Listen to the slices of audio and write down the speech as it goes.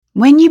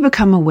When you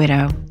become a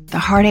widow, the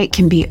heartache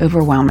can be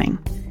overwhelming.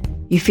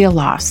 You feel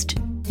lost,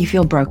 you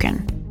feel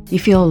broken, you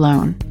feel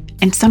alone,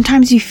 and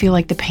sometimes you feel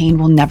like the pain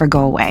will never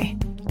go away.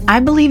 I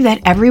believe that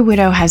every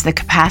widow has the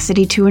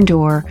capacity to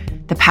endure,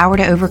 the power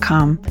to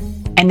overcome,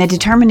 and the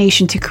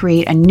determination to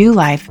create a new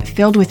life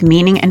filled with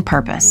meaning and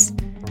purpose.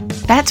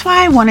 That's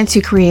why I wanted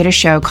to create a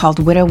show called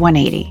Widow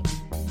 180.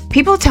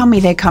 People tell me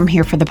they come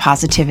here for the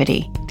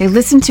positivity. They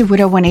listen to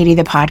Widow 180,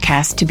 the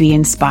podcast, to be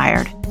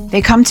inspired.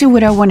 They come to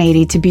Widow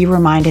 180 to be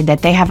reminded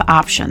that they have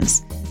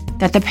options,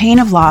 that the pain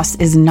of loss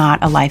is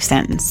not a life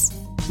sentence.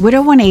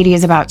 Widow 180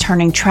 is about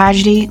turning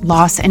tragedy,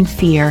 loss, and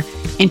fear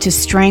into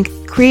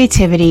strength,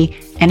 creativity,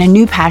 and a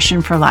new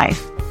passion for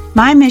life.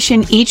 My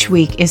mission each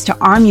week is to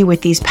arm you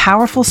with these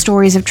powerful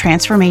stories of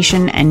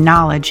transformation and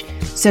knowledge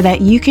so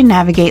that you can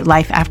navigate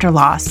life after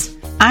loss.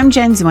 I'm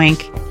Jen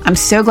Zwink. I'm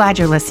so glad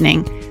you're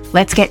listening.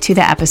 Let's get to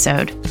the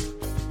episode.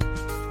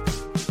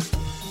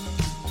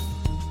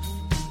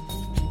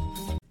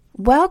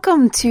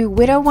 Welcome to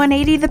Widow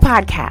 180, the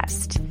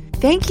podcast.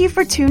 Thank you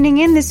for tuning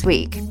in this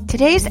week.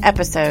 Today's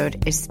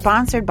episode is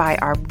sponsored by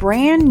our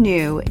brand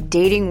new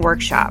dating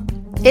workshop.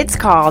 It's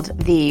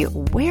called the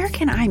Where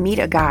Can I Meet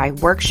a Guy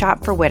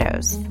Workshop for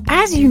Widows.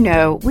 As you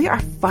know, we are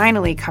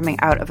finally coming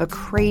out of a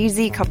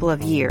crazy couple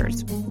of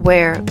years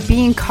where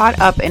being caught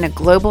up in a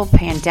global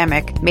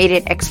pandemic made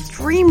it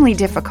extremely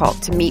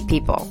difficult to meet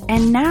people.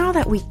 And now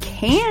that we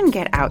can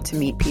get out to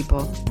meet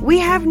people, we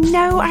have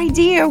no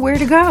idea where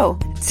to go.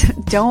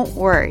 Don't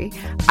worry,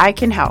 I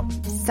can help.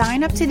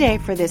 Sign up today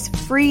for this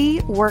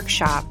free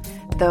workshop,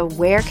 the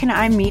Where Can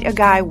I Meet a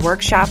Guy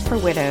Workshop for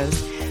Widows.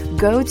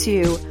 Go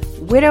to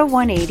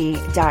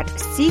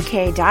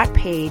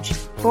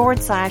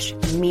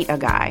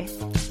widow180.ck.page/meet-a-guy.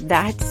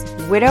 That's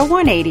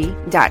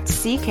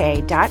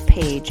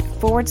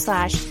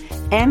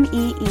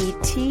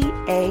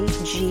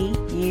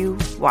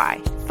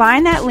widow180.ck.page/MEETAGUY.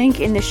 Find that link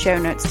in the show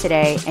notes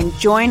today and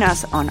join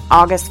us on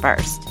August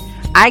 1st.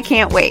 I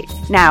can't wait.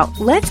 Now,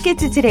 let's get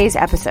to today's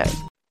episode.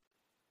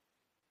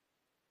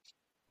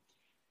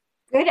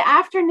 Good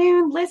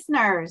afternoon,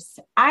 listeners.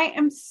 I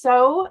am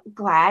so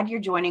glad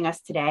you're joining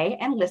us today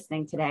and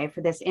listening today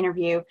for this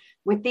interview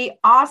with the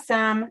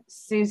awesome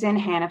Susan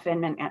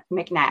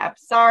Hannifin-MacNab.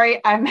 Sorry,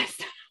 I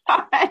messed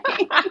up.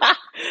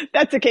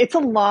 That's okay. It's a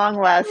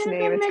long last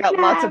name. It's got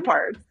lots of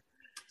parts.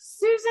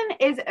 Susan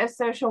is a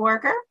social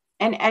worker,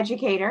 an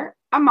educator,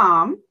 a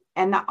mom,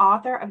 and the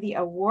author of the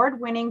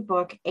award-winning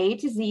book, A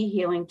to Z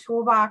Healing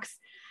Toolbox,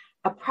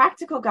 a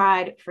practical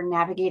guide for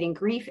navigating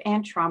grief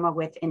and trauma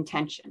with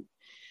intention.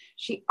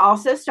 She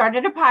also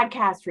started a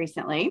podcast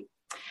recently.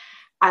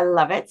 I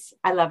love it.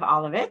 I love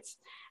all of it.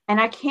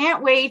 And I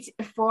can't wait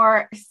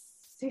for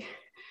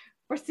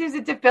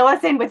Susan to fill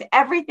us in with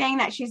everything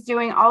that she's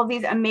doing, all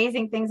these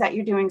amazing things that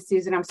you're doing,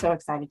 Susan. I'm so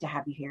excited to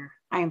have you here.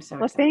 I am so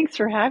excited. Well, thanks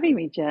for having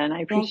me, Jen. I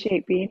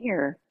appreciate being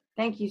here.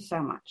 Thank you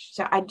so much.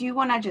 So I do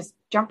want to just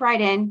jump right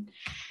in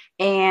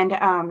and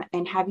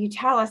have you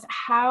tell us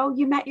how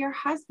you met your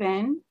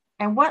husband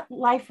and what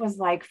life was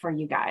like for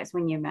you guys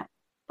when you met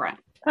Brent.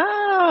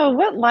 Oh,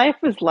 what life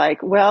was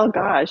like. Well,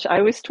 gosh,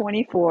 I was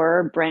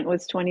 24, Brent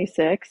was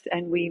 26,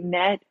 and we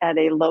met at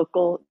a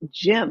local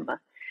gym.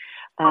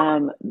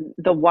 The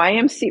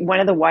YMCA,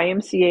 one of the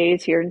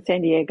YMCAs here in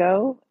San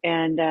Diego.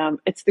 And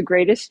it's the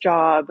greatest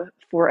job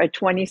for a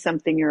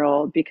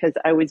 20-something-year-old because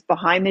I was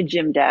behind the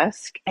gym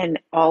desk and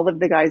all of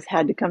the guys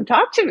had to come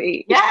talk to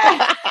me.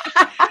 Yeah.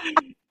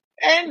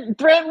 And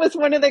Brent was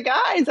one of the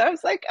guys. I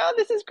was like, oh,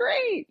 this is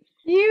great.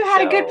 You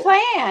had a good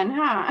plan,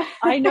 huh?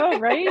 I know,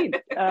 right?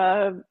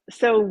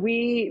 So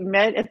we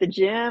met at the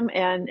gym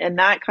and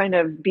that kind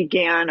of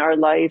began our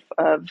life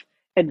of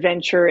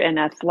adventure and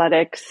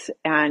athletics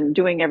and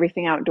doing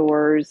everything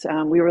outdoors.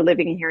 We were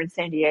living here in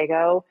San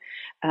Diego.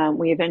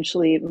 We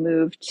eventually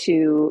moved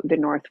to the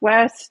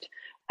Northwest.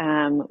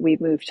 We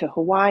moved to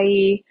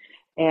Hawaii,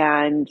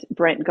 and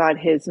Brent got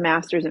his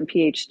master's and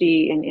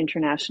PhD in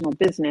international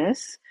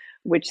business,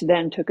 which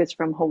then took us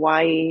from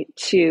Hawaii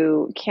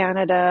to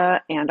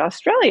Canada and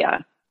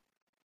Australia.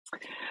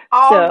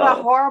 All the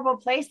horrible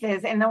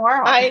places in the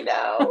world. I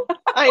know.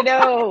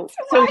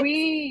 So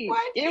it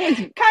was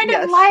kind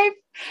of life.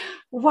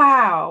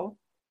 Wow.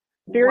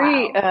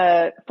 Very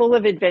full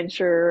of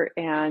adventure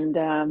and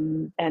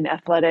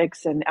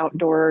athletics and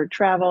outdoor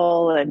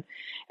travel.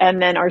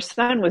 And then our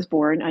son was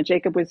born,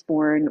 Jacob was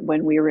born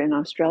when we were in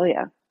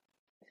Australia.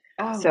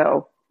 Oh.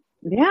 So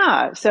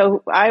yeah.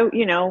 So I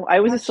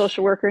was a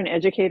social worker and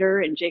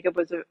educator, and Jacob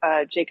was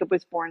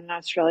born in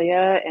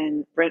Australia,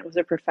 and Brent was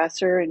a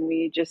professor, and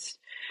we just,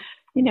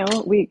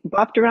 we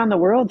bopped around the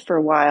world for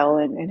a while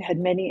and had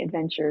many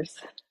adventures.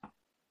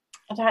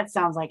 That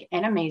sounds like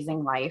an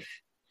amazing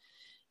life.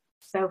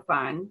 So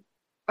fun.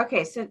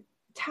 Okay. So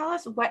tell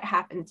us what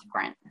happened to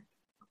Brent.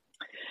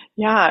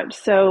 Yeah.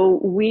 So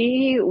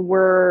we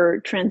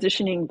were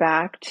transitioning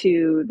back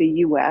to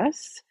the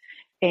US.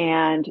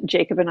 And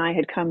Jacob and I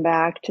had come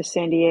back to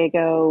San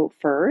Diego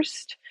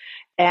first.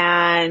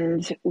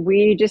 And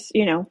we just,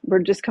 we're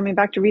just coming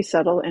back to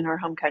resettle in our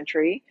home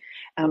country.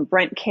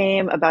 Brent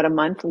came about a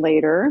month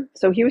later.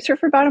 So he was here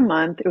for about a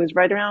month. It was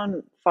right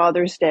around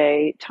Father's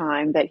Day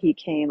time that he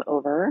came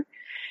over.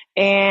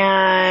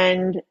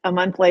 And a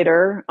month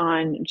later,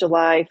 on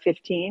July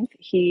 15th,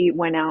 he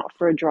went out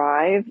for a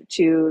drive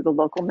to the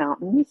local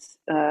mountains.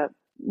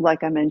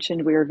 Like I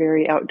mentioned, we were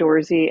very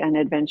outdoorsy and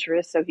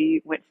adventurous. So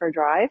he went for a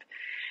drive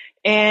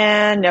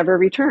and never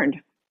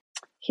returned.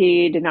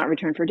 He did not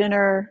return for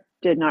dinner,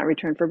 did not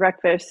return for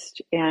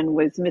breakfast, and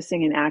was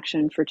missing in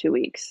action for 2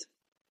 weeks.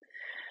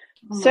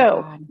 Oh my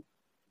So, God.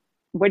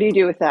 what do you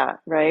do with that,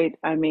 right?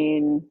 I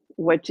mean,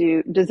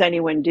 does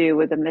anyone do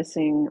with a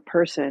missing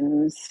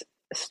person's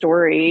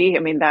story? I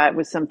mean, that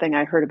was something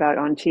I heard about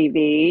on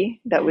TV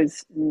that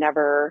was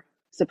never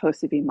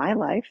supposed to be my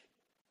life.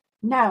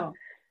 No,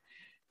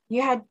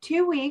 you had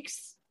 2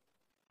 weeks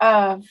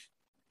of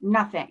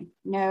nothing,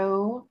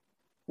 no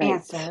Right.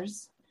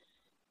 answers,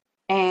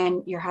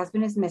 and your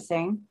husband is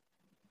missing.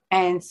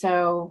 And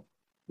so,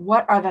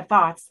 what are the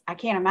thoughts? I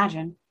can't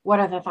imagine. What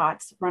are the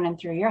thoughts running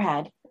through your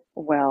head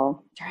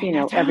Well, during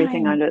that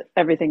everything time? under the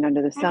Everything.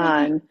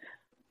 sun.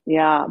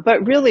 Yeah,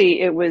 but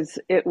really it was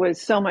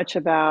so much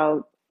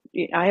about,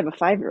 I have a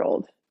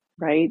 5-year-old,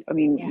 right? I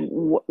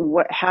mean,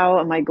 Yeah. how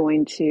am I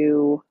going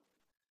to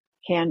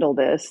handle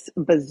this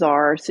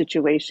bizarre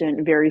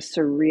situation, very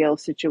surreal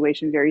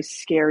situation, very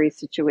scary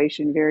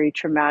situation, very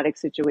traumatic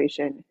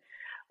situation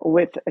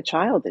with a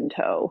child in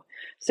tow?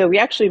 So we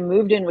actually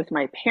moved in with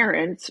my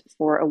parents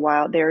for a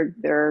while.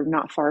 They're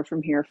not far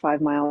from here, 5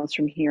 miles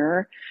from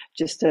here,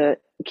 just to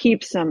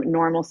keep some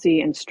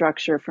normalcy and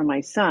structure for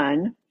my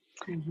son.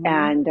 Mm-hmm.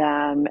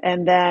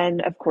 And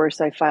then, of course,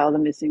 I filed a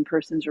missing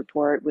persons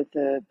report with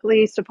the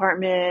police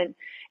department,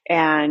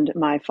 and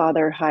my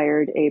father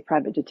hired a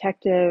private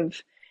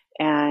detective.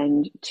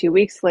 And 2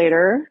 weeks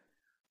later,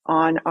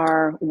 on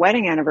our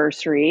wedding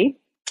anniversary,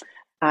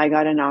 I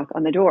got a knock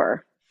on the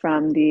door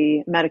from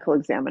the medical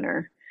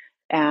examiner,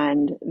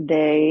 and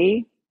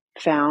they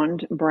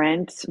found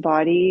Brent's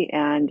body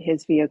and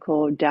his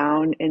vehicle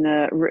down in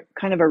a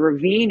kind of a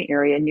ravine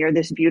area near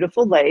this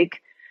beautiful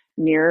lake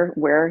near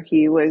where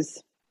he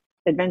was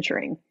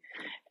adventuring.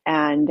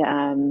 And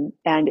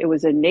it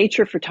was a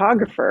nature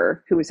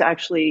photographer who was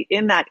actually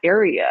in that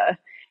area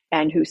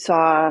and who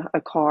saw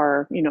a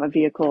car, a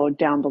vehicle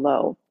down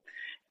below.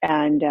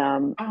 And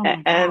Oh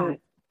my and God.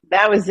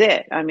 that was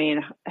it. I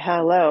mean,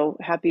 hello,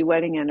 happy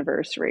wedding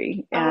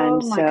anniversary. Oh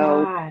And my so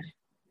God.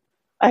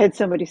 I had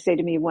somebody say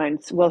to me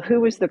once, well,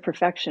 who was the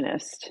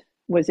perfectionist?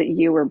 Was it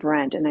you or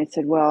Brent? And I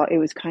said, well, it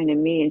was kind of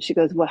me. And she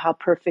goes, well, how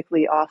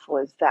perfectly awful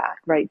is that,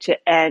 right?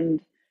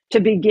 To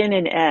begin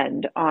and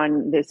end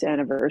on this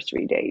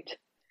anniversary date.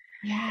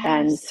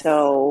 And Yes.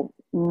 so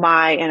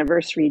my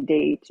anniversary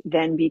date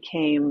then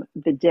became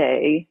the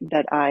day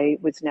that I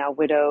was now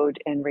widowed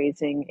and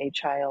raising a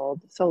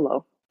child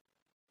solo.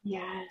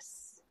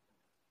 Yes.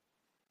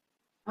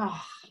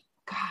 Oh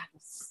God.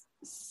 It's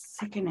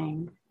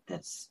sickening.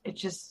 It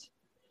just,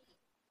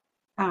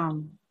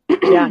 um,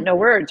 Yeah, no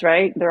words,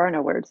 right? There are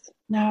no words.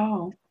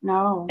 no,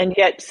 no. And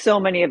yet so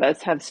many of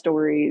us have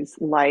stories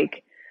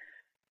like,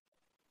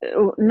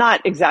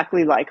 not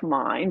exactly like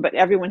mine, but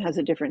everyone has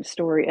a different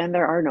story, and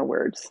there are no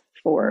words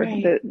for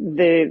Right.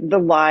 the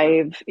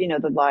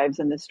lives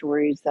and the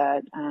stories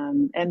that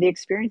and the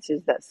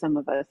experiences that some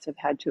of us have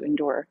had to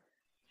endure.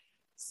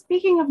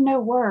 Speaking of no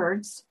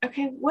words,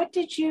 okay, what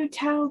did you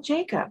tell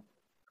Jacob?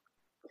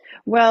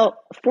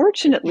 Well,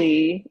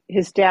 fortunately,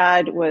 his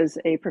dad was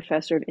a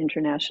professor of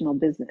international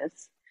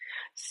business.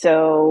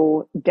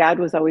 So dad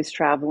was always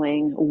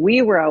traveling.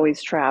 We were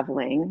always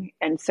traveling.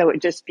 And so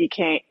it just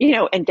became,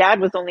 and dad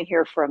was only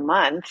here for a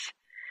month.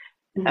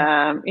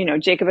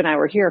 Mhm. Jacob and I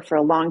were here for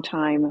a long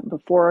time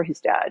before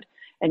his dad.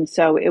 And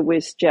so it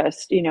was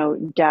just,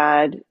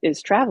 dad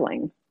is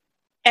traveling.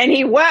 And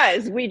he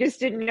was. We just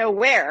didn't know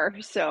where.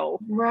 So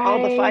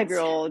all the Right.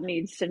 5-year-old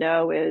needs to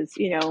know is,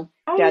 Oh,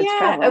 dad's yeah.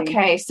 traveling.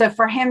 Okay. So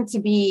for him to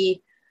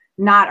be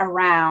not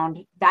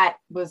around, that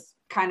was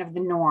kind of the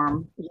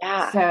norm.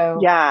 Yeah. So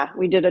Yeah.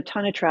 We did a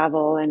ton of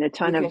travel and a you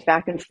ton of could,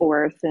 back and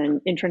forth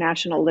and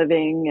international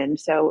living. And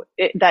so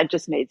that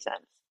just made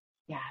sense.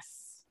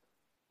 yes.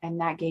 And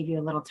that gave you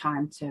a little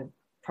time to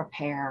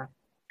prepare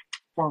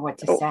for what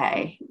to Oh,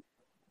 say.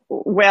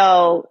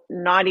 well,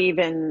 not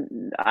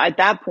even at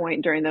that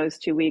point during those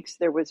 2 weeks,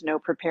 there was no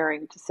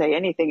preparing to say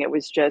anything. It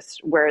was just,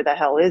 where the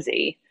hell is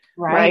he?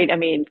 Right. Right. I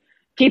mean,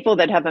 people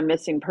that have a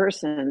missing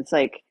person, it's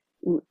like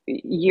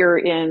you're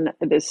in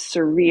this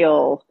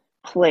surreal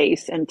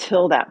place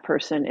until that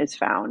person is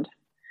found.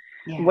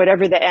 Yeah.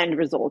 Whatever the end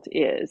result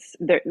is,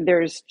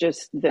 there's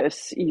just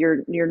this,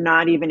 you're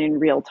not even in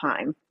real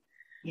time.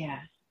 Yeah.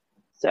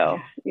 So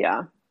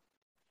Yeah.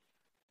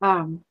 yeah.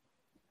 Um,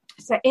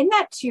 so in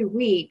that 2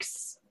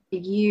 weeks,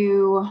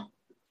 you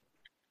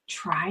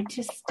tried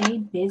to stay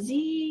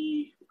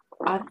busy,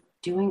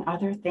 doing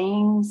other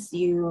things.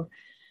 You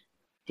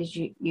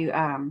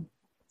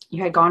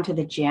had gone to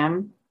the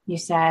gym, you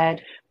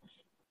said,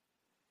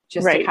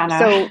 just to Right. kind of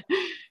So,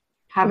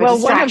 have a well,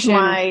 distraction.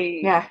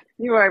 Yeah.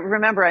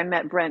 remember I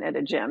met Brent at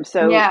a gym.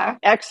 So Yeah.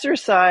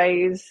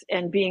 exercise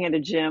and being at a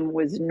gym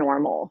was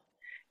normal.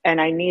 And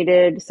I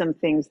needed some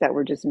things that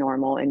were just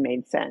normal and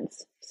made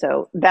sense.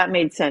 So that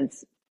made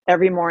sense.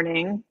 Every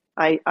morning,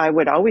 I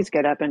would always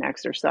get up and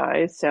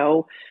exercise.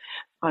 So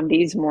on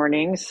these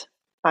mornings,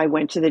 I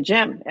went to the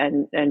gym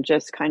and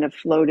just kind of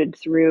floated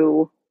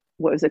through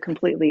what was a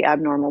completely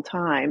abnormal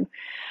time.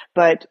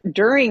 But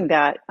during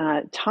that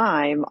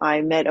time,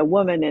 I met a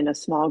woman in a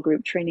small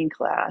group training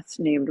class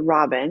named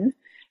Robin.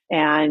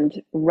 And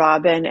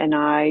Robin and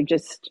I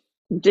just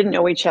didn't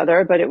know each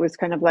other, but it was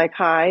kind of like,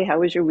 hi, how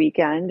was your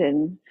weekend?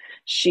 And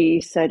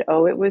she said,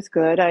 oh, it was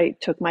good. I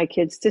took my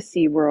kids to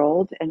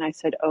SeaWorld. And I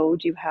said, oh,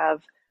 do you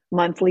have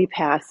monthly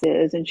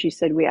passes? And she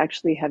said, we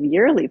actually have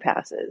yearly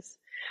passes.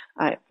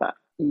 I thought,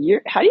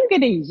 how do you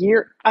get a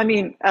year? I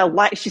mean,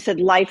 she said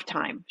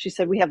lifetime. She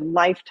said, we have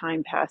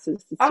lifetime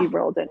passes to Oh,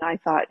 SeaWorld. And I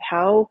thought,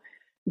 how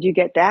do you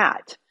get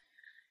that?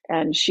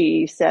 And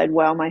she said,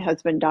 well, my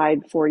husband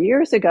died 4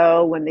 years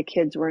ago when the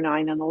kids were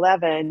 9 and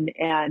 11,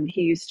 and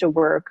he used to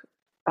work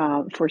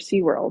for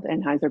SeaWorld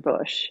in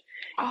Anheuser-Busch.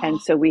 And oh,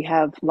 so we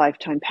have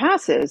lifetime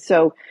passes.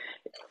 So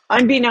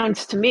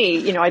unbeknownst to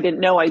me, I didn't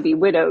know I'd be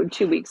widowed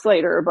 2 weeks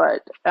later,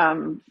 but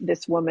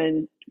this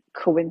woman,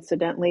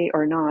 coincidentally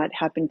or not,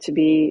 happened to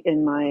be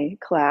in my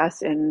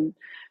class and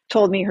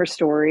told me her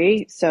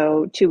story.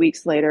 So 2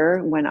 weeks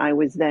later, when I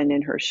was then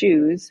in her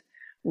shoes,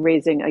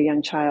 raising a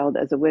young child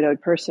as a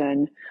widowed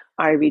person,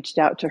 I reached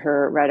out to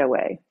her right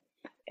away.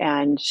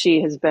 And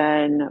she has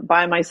been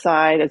by my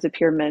side as a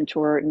peer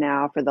mentor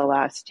now for the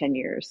last 10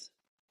 years.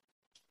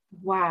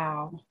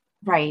 wow.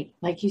 Right.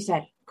 Like you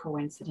said,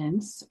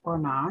 coincidence or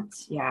not.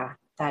 Yeah.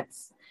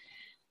 That's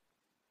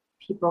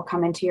people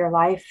come into your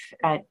life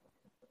at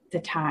the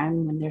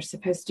time when they're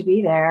supposed to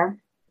be there.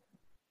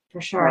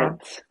 For sure.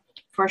 Right.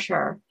 For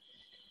sure.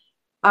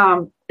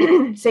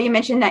 So you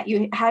mentioned that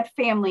you had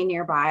family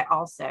nearby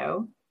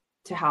also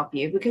to help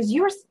you because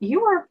you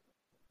were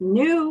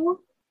new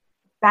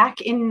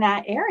back in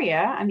that area.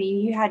 I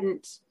mean, you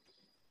hadn't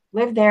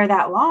lived there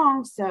that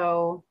long,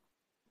 so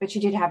but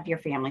you did have your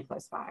family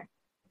close by.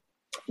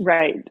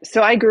 Right.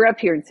 So I grew up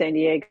here in San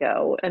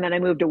Diego and then I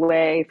moved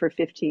away for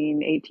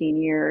 15, 18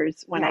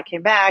 years. When I Yeah.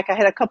 came back, I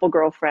had a couple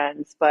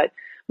girlfriends, but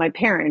my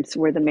parents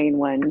were the main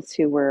ones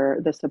who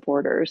were the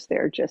supporters.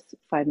 They're just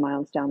 5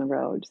 miles down the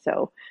road.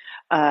 So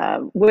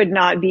would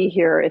not be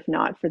here if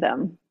not for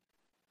them.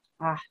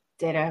 Ah,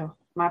 ditto.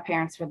 My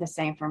parents were the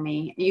same for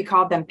me. You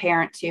called them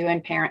parent two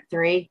and parent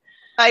three.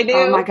 I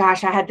Oh my do.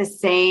 gosh, I had the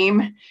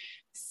same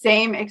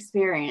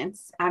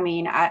experience. I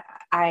mean,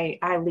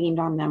 I leaned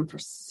on them for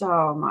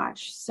so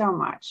much, so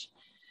much.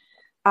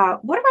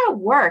 What about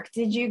work?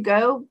 Did you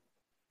go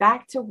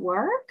back to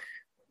work?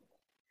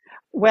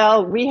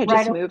 Well, we had Right.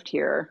 just moved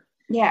here.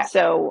 Yeah.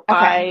 So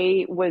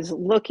Okay. I was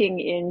looking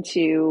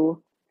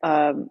into,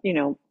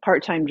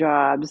 part-time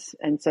jobs.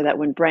 And so that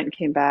when Brent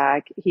came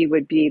back, he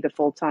would be the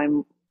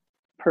full-time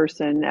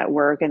person at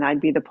work and I'd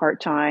be the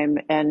part-time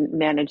and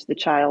manage the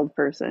child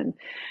person.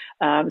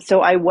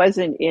 So I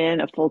wasn't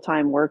in a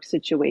full-time work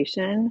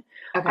situation.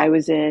 I Okay.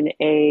 was in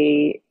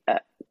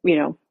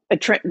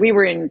we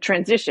were in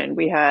transition.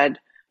 We had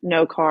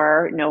no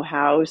car, no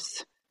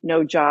house,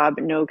 no job,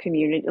 no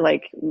community,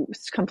 like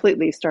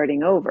completely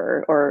starting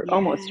over or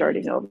almost Yeah.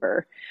 starting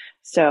over.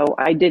 So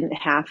I didn't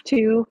have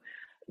to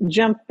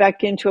jump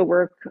back into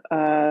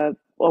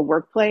a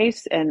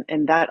workplace,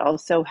 and that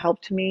also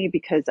helped me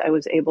because I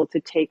was able to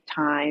take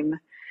time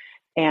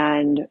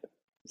and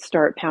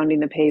start pounding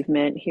the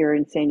pavement here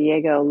in San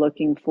Diego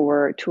looking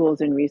for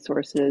tools and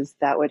resources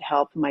that would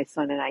help my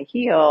son and I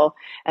heal.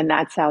 And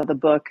that's how the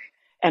book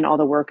and all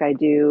the work I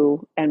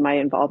do and my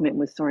involvement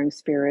with Soaring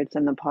Spirits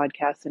and the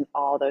podcast and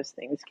all those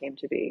things came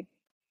to be.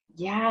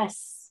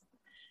 Yes.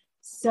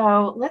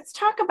 So let's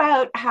talk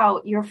about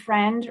how your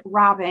friend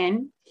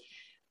Robin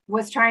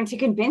was trying to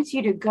convince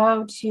you to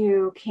go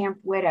to Camp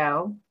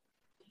Widow.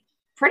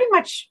 Pretty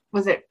much,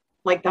 was it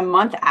like the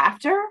month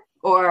after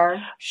or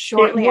It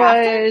shortly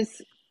after?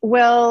 was,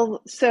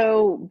 well,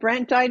 so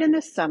Brent died in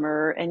the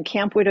summer, and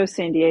Camp Widow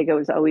San Diego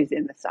is always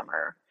in the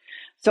summer.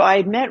 So I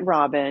had met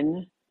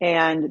Robin,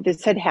 and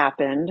this had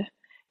happened.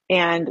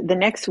 And the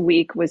next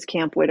week was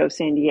Camp Widow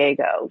San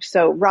Diego.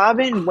 So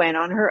Robin went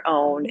on her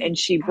own and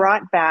she Oh,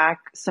 brought back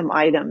some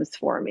items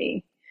for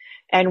me.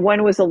 And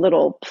one was a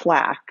little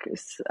plaque.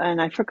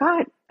 And I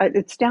forgot,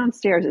 it's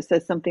downstairs. It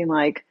says something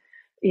like,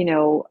 you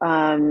know,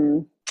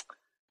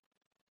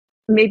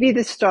 maybe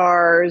the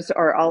stars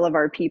are all of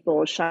our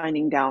people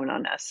shining down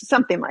on us,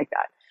 something like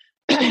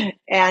that.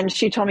 And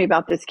she told me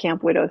about this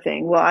Camp Widow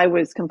thing. Well, I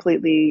was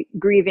completely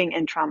grieving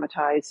and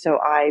traumatized, so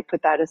I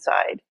put that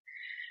aside.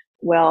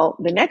 Well,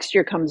 the next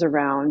year comes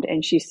around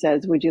and she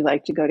says, would you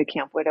like to go to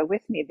Camp Widow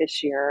with me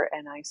this year?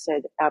 And I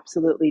said,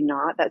 absolutely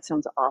not. That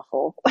sounds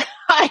awful.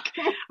 Like,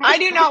 I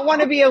do not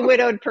want to be a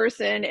widowed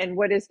person. And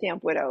what is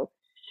Camp Widow?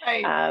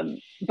 right.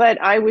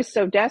 But I was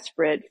so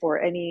desperate for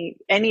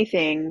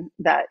anything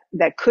that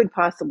could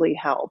possibly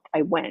help.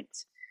 I went,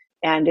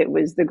 and it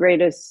was the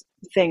greatest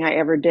thing I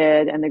ever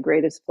did, and the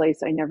greatest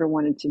place I never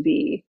wanted to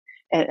be.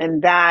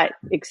 And that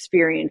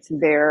experience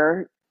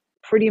there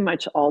pretty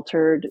much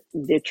altered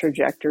the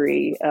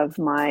trajectory of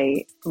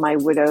my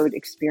widowed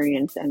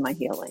experience and my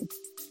healing.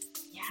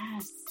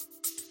 Yes.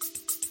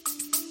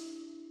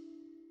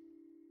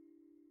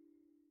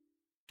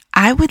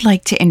 I would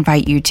like to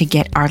invite you to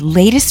get our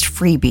latest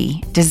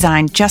freebie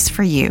designed just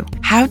for you,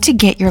 How to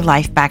Get Your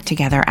Life Back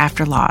Together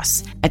After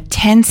Loss, a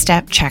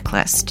 10-step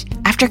checklist.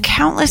 After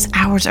countless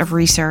hours of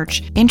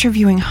research,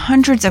 interviewing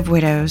hundreds of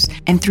widows,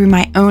 and through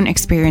my own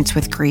experience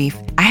with grief,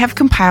 I have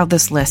compiled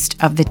this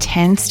list of the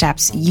 10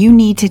 steps you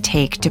need to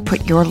take to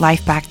put your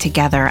life back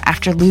together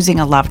after losing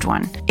a loved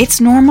one.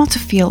 It's normal to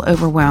feel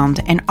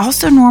overwhelmed and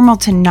also normal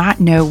to not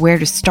know where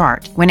to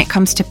start when it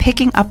comes to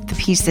picking up the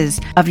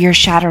pieces of your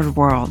shattered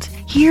world.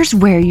 Here's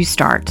where you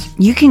start.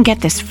 You can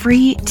get this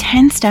free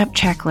 10-step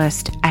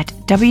checklist at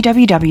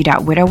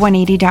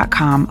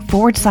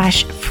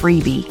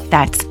www.widow180.com/freebie.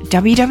 That's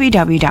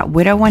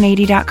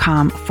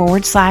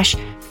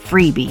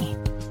www.widow180.com/freebie.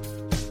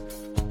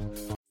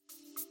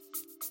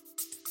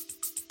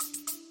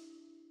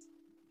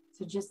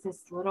 So just this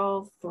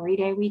little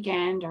 3-day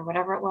weekend or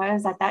whatever it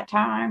was at that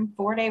time,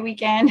 4-day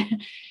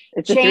weekend,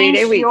 It's a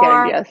 3-day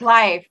weekend,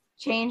 yes.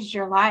 Changed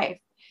your life.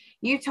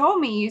 You told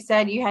me, you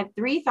said you had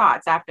 3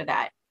 thoughts after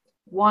that.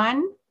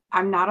 1,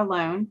 I'm not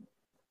alone.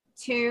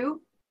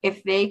 2,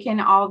 if they can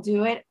all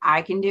do it,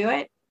 I can do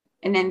it.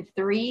 And then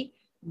 3,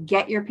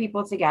 get your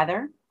people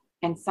together.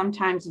 And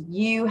sometimes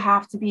you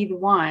have to be the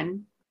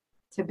one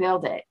to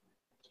build it.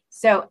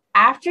 So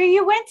after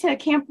you went to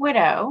Camp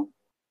Widow,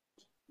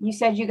 you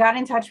said you got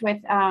in touch with,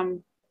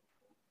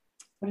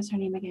 what is her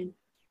name again?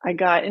 I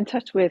got in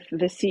touch with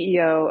the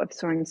CEO of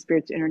Soaring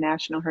Spirits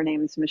International. Her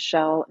name is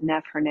Michelle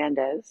Neff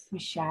Hernandez.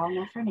 Michelle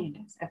Neff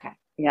Hernandez. Okay.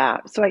 Yeah.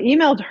 So I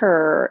emailed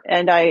her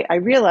and I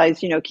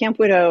realized, Camp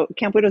Widow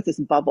is this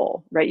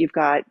bubble, right? You've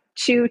got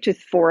 200 to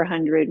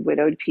 400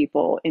 widowed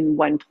people in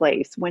one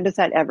place. When does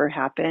that ever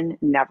happen?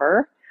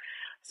 Never.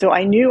 So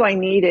I knew I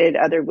needed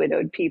other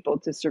widowed people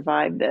to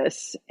survive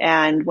this.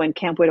 And when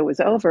Camp Widow was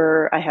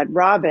over, I had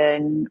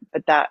Robin,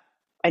 but that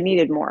I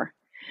needed more.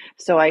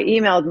 So I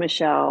emailed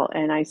Michelle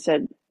and I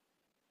said,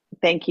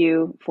 thank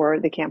you for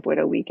the Camp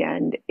Widow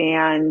weekend.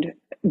 And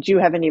do you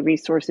have any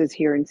resources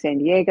here in San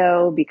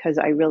Diego? Because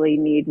I really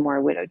need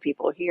more widowed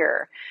people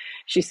here.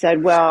 She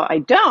said, well, I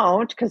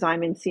don't, because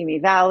I'm in Simi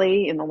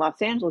Valley in the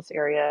Los Angeles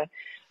area,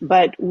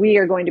 but we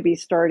are going to be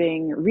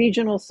starting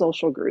regional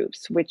social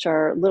groups, which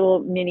are little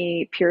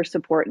mini peer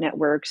support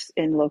networks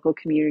in local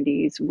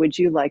communities. Would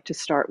you like to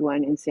start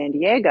one in San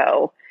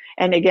Diego?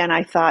 And again,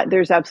 I thought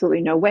there's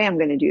absolutely no way I'm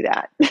going to do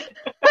that.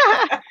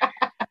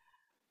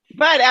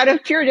 But out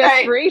of pure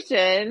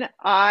desperation,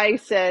 I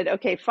said,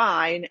 okay,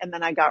 fine. And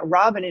then I got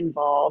Robin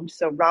involved.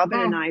 So Robin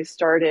and I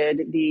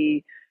started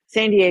the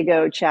San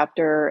Diego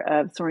chapter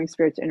of Soaring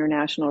Spirits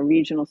International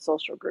Regional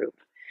Social Group.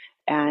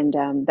 And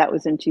that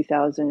was in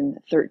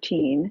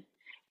 2013.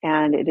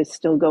 And it is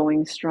still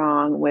going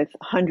strong with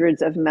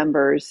hundreds of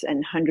members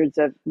and hundreds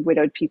of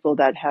widowed people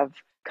that have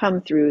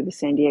come through the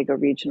San Diego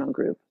Regional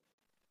Group.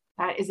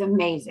 That is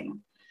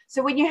amazing.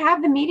 So when you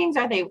have the meetings,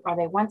 are they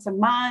once a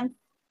month?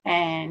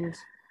 And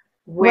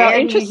where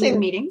do you do the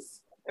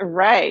meetings?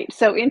 Right.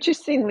 So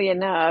interestingly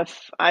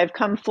enough, I've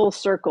come full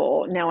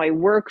circle. Now I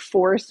work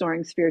for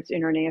Soaring Spirits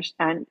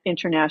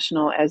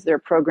International as their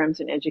programs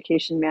and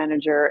education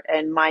manager.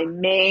 And my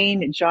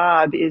main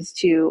job is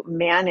to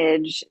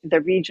manage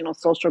the regional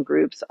social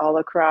groups all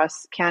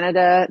across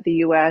Canada, the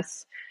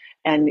US,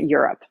 and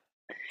Europe.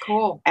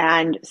 Cool.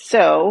 And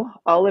so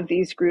all of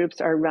these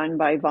groups are run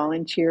by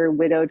volunteer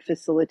widowed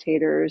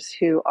facilitators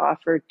who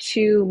offer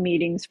 2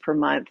 meetings per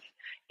month,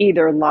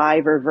 either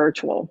live or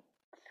virtual.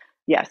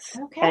 Yes.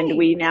 Okay. And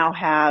we now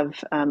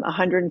have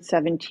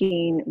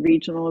 117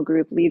 regional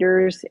group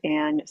leaders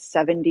and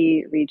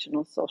 70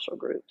 regional social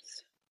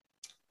groups.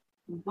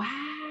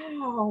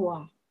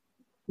 Wow.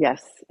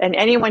 Yes. And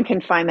anyone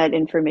can find that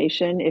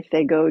information if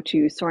they go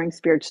to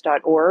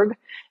soaringspirits.org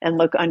and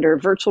look under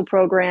virtual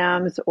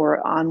programs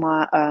or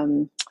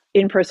online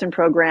in-person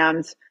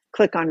programs,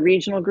 click on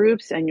regional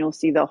groups, and you'll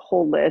see the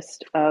whole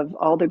list of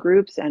all the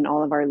groups and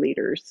all of our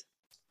leaders.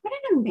 What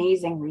an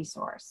amazing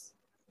resource.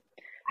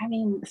 I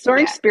mean,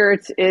 Soaring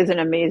Spirits is an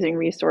amazing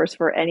resource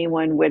for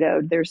anyone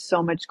widowed. There's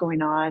so much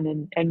going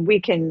on, and we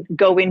can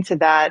go into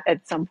that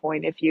at some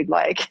point if you'd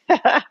like.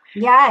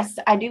 Yes,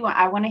 I do.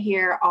 I want to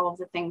hear all of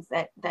the things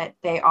that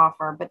they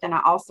offer, but then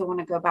I also want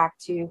to go back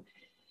to,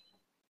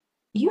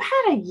 you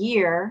had a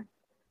year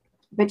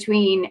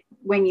between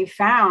when you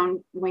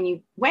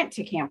went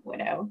to Camp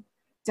Widow.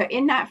 So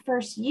in that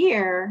first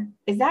year,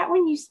 is that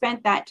when you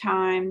spent that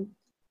time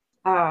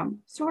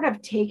sort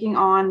of taking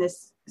on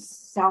this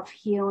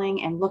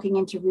self-healing and looking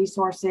into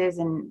resources?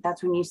 And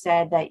that's when you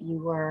said that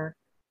you were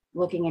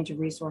looking into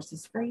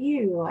resources for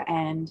you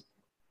and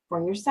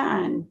for your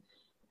son.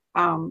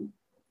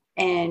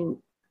 And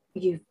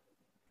you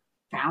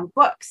found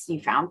books, you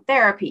found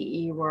therapy,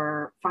 you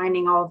were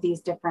finding all of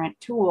these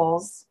different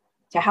tools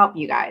to help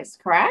you guys,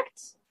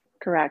 correct?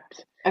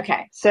 Correct.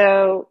 Okay.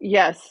 So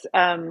yes,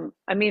 I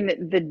mean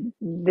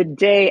the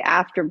day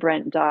after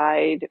Brent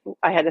died,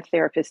 I had a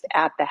therapist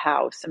at the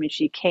house. I mean,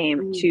 she came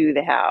Mm. to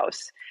the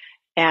house,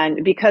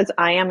 and because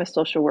I am a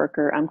social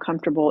worker, I'm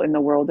comfortable in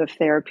the world of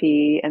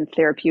therapy and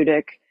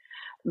therapeutic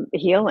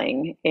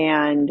healing.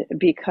 And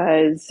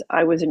because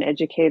I was an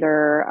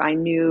educator, I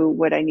knew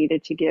what I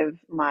needed to give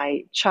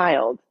my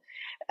child.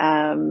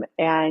 Um,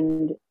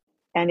 and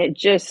and it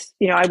just,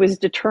 I was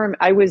determined.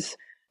 I was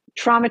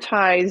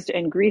traumatized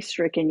and grief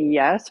stricken,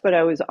 yes, but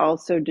I was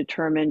also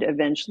determined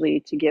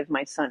eventually to give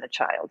my son a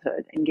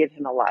childhood and give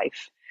him a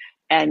life.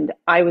 And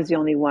I was the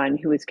only one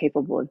who was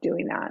capable of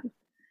doing that.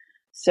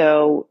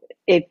 So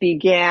it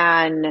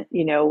began,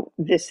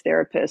 this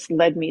therapist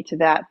led me to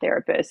that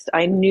therapist.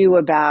 I knew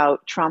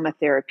about trauma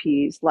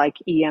therapies like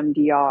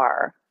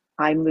EMDR,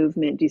 eye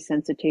movement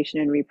desensitization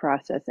and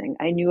reprocessing.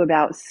 I knew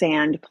about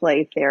sand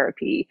play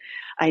therapy.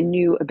 I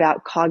knew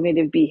about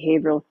cognitive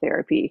behavioral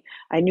therapy.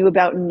 I knew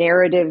about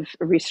narrative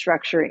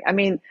restructuring. I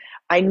mean,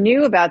 I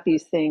knew about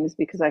these things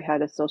because I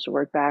had a social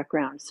work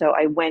background. So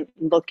I went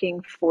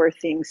looking for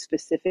things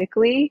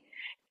specifically,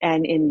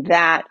 and in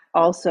that,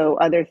 also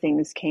other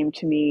things came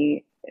to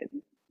me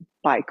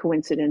by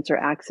coincidence or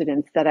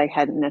accidents that I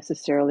hadn't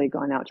necessarily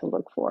gone out to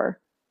look for.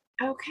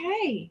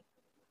 Okay.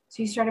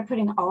 So you started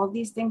putting all of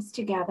these things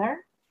together.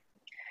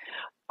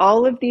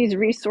 All of these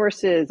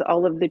resources,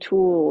 all of the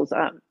tools,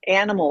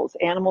 animal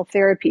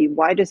therapy.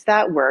 Why does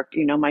that work?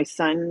 My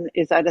son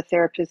is at a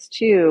therapist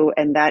too,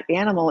 and that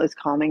animal is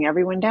calming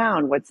everyone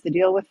down. What's the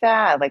deal with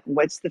that? Like,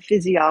 what's the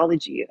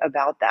physiology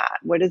about that?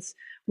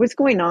 What's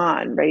going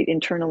on, right,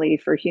 internally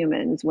for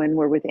humans when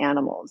we're with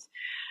animals?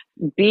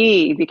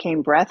 B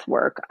became breath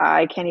work.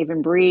 I can't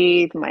even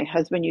breathe. My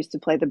husband used to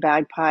play the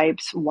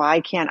bagpipes. Why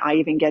can't I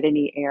even get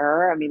any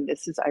air? I mean,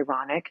 this is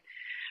ironic.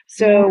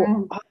 So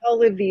Mm-hmm.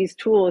 all of these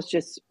tools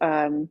just,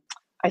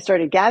 I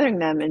started gathering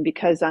them. And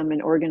because I'm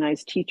an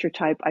organized teacher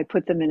type, I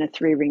put them in a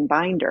 3-ring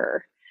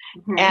binder.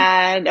 Mm-hmm.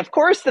 And of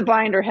course, the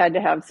binder had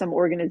to have some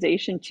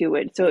organization to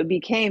it. So it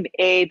became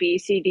A, B,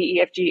 C, D,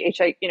 E, F, G,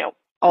 H, I,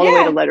 all the way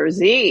to Yeah. letter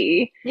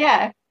Z.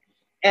 Yeah.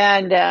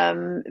 And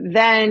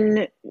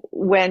then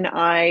when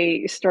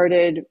I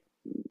started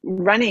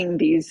running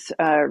these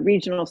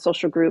regional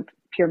social group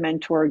peer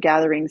mentor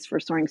gatherings for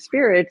soaring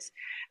spirits,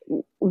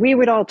 we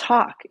would all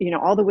talk,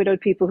 all the widowed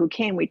people who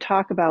came, we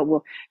talk about,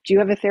 well, do you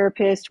have a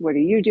therapist? What are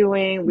you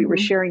doing? We were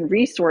Mm-hmm. sharing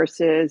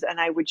resources, and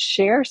I would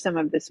share some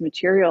of this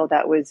material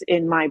that was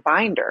in my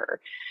binder.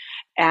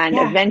 And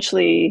Yeah.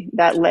 eventually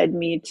that led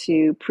me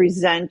to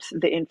present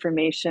the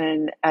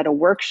information at a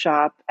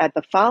workshop at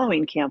the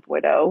following Camp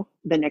Widow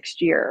the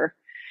next year.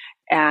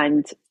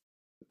 And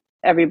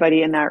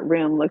everybody in that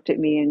room looked at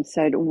me and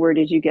said, "Where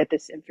did you get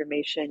this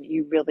information?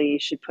 You really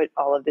should put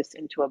all of this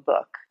into a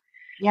book."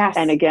 Yes.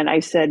 And again, I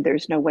said,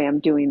 "There's no way I'm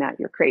doing that.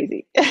 You're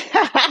crazy."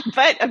 But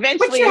But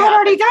eventually you it had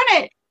already happened.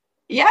 done it.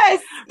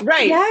 Yes.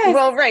 Right. Yes.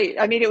 Well, right.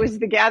 I mean, it was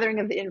the gathering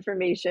of the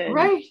information.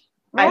 Right.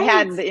 I Right.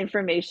 had the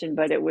information,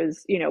 but it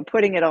was,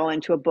 putting it all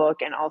into a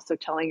book and also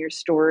telling your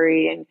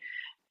story and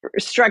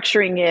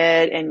structuring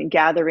it and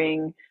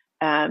gathering,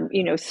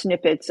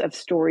 snippets of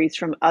stories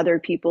from other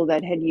people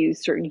that had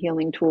used certain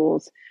healing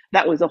tools.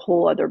 That was a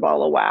whole other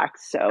ball of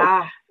wax. So,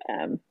 Ah.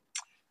 um,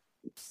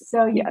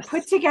 So you put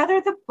yes.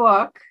 together the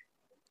book,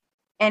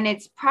 and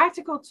it's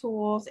practical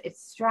tools, it's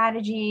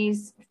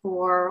strategies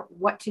for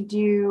what to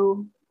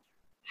do,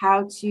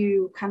 how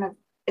to kind of,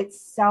 it's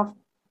self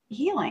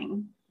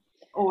healing,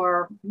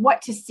 or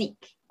what to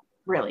seek,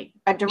 really,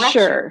 a direction.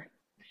 Sure.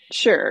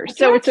 Sure. A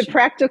So it's a direction.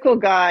 practical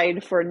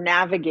guide for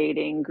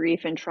navigating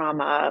grief and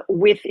trauma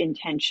with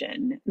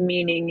intention,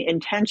 meaning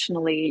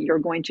intentionally you're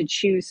going to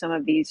choose some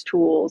of these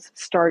tools,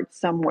 start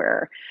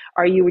somewhere.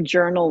 Are you a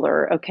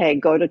journaler? Okay,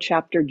 go to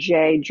chapter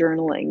J,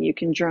 journaling. You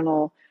can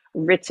journal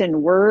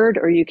written word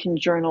or you can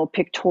journal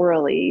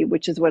pictorially,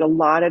 which is what a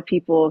lot of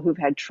people who've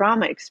had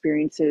trauma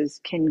experiences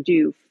can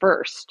do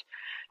first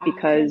Okay.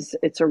 because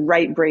it's a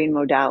right brain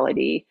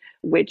modality,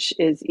 which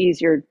is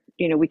easier.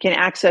 We can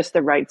access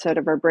the right side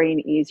of our brain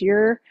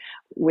easier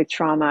with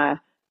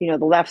trauma. The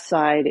left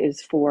side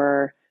is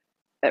for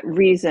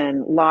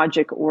reason,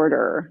 logic,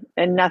 order,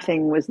 and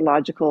nothing was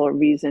logical,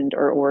 reasoned,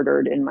 or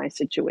ordered in my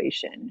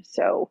situation.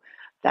 So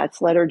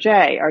that's letter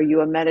J. Are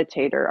you a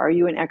meditator? Are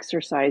you an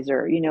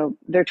exerciser?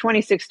 There are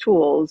 26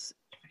 tools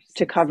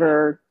to 26, yeah.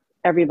 cover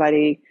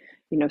everybody.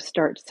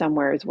 Start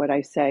somewhere is what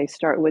I say.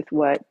 Start with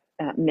what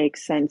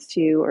makes sense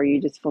to you or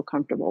you just feel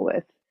comfortable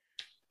with.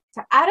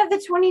 So out of the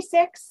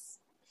 26,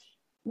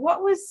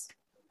 what was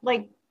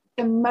like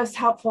the most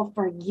helpful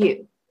for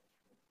you?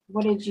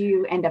 What did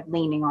you end up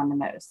leaning on the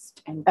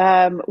most? And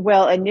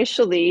Well,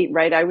 initially,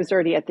 right, I was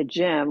already at the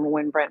gym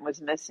when Brent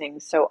was missing.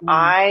 So mm,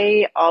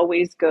 I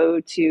always go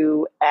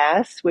to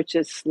S, which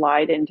is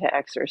slide into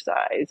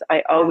exercise.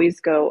 I ah, always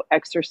go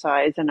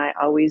exercise and I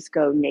always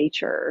go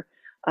nature.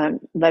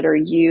 Letter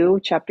U,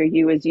 chapter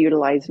U is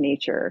utilize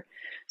nature.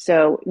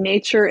 So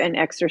nature and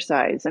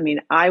exercise. I mean,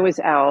 I was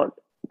out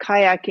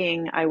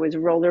kayaking, I was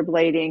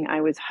rollerblading,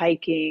 I was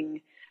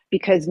hiking,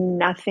 because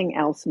nothing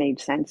else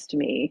made sense to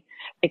me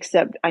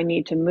except I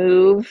need to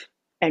move.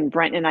 And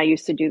Brent and I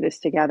used to do this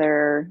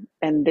together,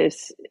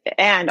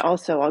 and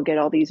also I'll get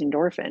all these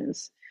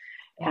endorphins.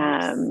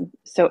 Yes.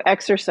 So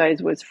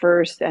exercise was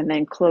first, and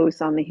then close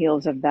on the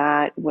heels of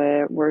that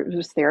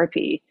was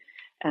therapy.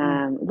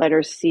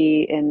 Letter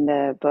C in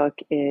the book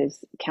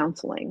is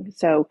counseling.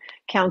 So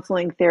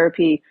counseling,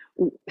 therapy,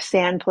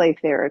 sand play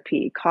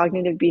therapy,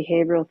 cognitive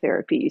behavioral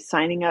therapy,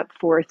 signing up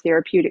for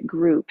therapeutic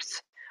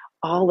groups,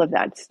 all of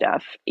that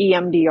stuff,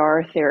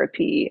 EMDR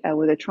therapy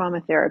with a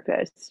trauma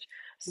therapist,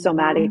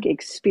 somatic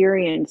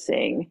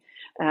experiencing.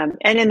 And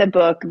in the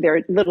book, there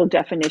are little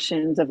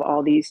definitions of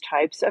all these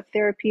types of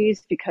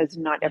therapies because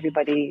not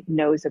everybody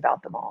knows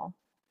about them all.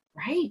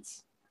 Right.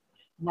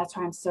 And that's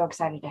why I'm so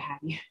excited to have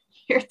you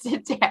here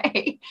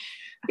today,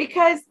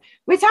 because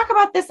we talk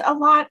about this a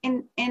lot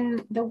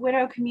in the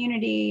widow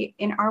community,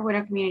 in our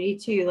widow community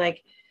too.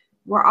 Like,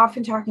 we're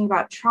often talking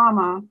about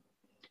trauma,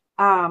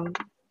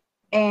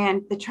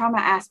 and the trauma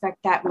aspect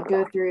that we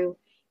go through.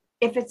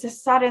 If it's a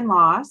sudden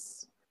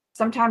loss,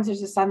 sometimes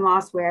there's a sudden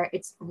loss where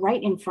it's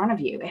right in front of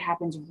you. It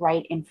happens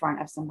right in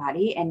front of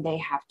somebody, and they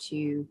have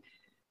to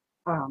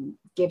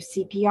give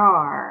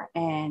CPR.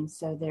 And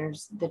so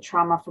there's the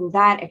trauma from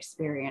that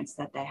experience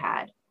that they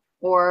had.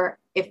 Or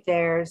if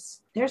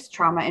there's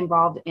trauma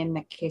involved in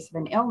the case of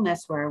an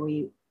illness where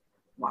we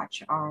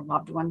watch our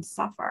loved ones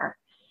suffer,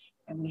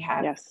 and we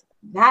have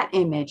that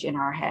image in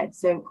our head.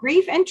 So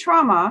grief and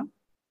trauma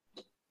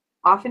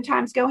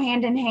oftentimes go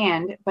hand in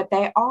hand, but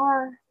they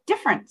are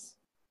different.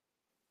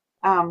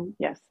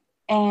 Yes.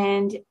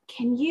 And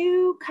can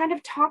you kind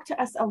of talk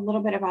to us a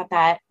little bit about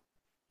that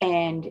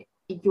and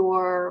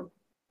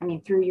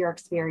through your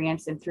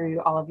experience and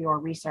through all of your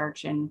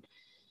research and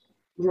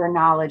your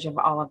knowledge of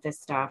all of this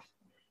stuff,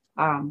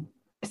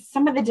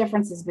 some of the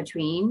differences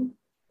between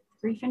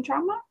grief and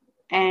trauma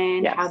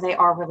and how they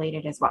are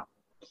related as well?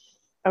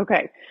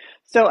 Okay.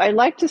 So I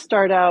like to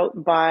start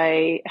out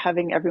by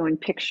having everyone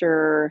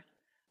picture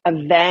a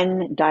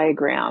Venn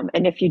diagram.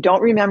 And if you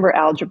don't remember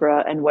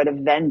algebra and what a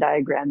Venn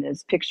diagram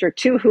is, picture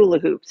two hula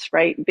hoops,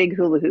 right? Big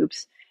hula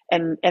hoops,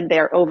 and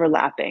they're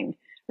overlapping,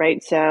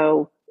 right?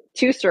 So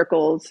two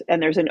circles,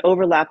 and there's an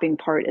overlapping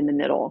part in the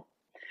middle.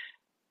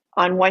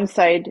 On one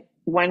side,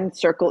 one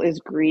circle is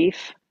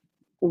grief,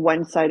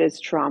 one side is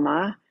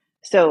trauma.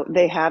 So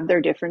they have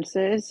their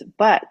differences,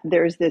 but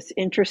there's this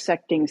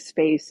intersecting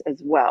space as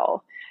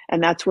well.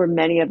 And that's where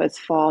many of us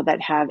fall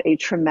that have a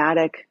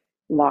traumatic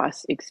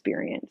loss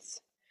experience.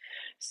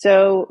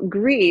 So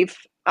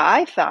grief,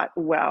 I thought,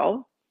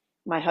 well,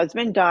 my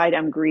husband died,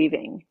 I'm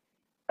grieving.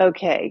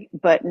 Okay,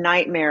 but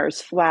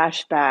nightmares,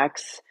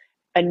 flashbacks,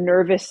 a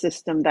nervous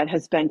system that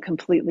has been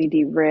completely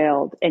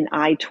derailed, an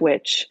eye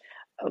twitch,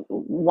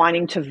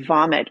 wanting to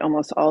vomit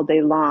almost all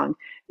day long.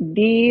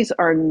 These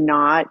are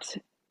not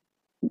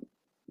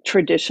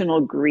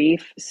traditional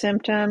grief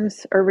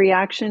symptoms or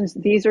reactions.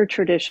 These are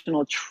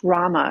traditional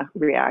trauma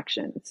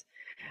reactions.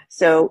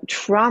 So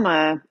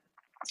trauma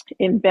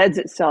embeds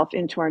itself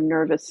into our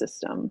nervous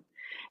system.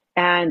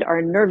 And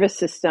our nervous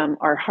system,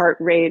 our heart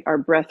rate, our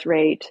breath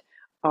rate,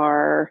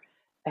 our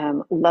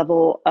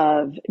level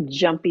of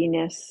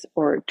jumpiness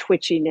or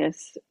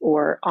twitchiness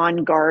or on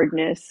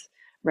guardness,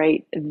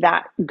 right?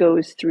 That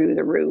goes through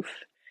the roof.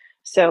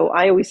 So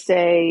I always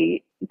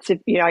say,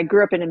 I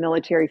grew up in a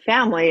military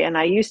family, and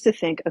I used to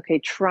think, okay,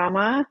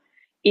 trauma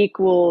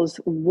equals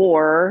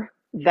war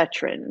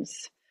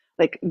veterans.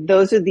 Like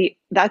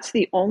that's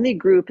the only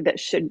group that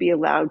should be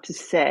allowed to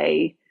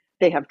say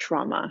they have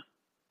trauma.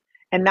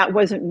 And that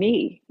wasn't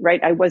me,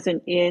 right? I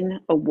wasn't in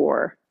a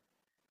war,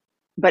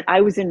 but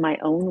I was in my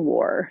own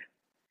war.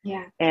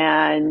 Yeah.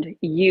 And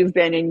you've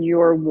been in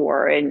your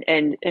war.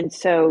 And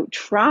so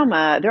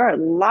trauma, there are a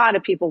lot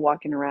of people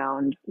walking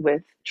around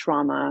with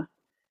trauma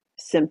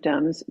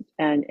symptoms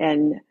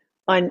and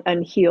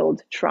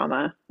unhealed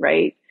trauma,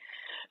 right?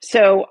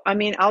 So,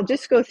 I'll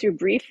just go through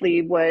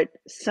briefly what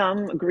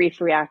some grief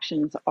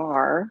reactions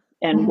are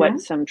and what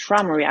some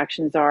trauma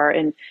reactions are.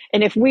 And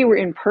if we were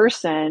in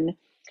person,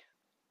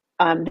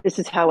 this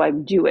is how I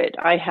do it.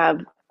 I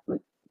have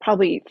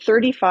probably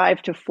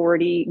 35 to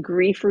 40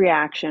 grief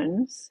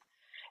reactions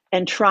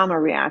and trauma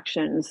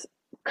reactions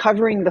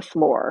covering the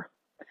floor.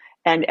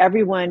 And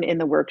everyone in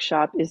the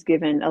workshop is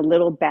given a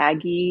little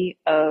baggie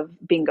of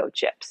bingo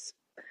chips.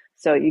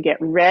 So you get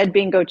red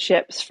bingo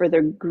chips for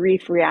the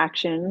grief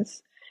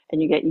reactions,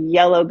 and you get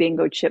yellow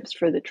bingo chips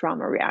for the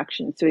trauma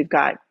reactions. So we've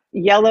got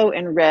yellow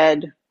and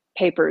red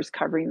papers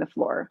covering the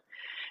floor.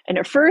 And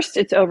at first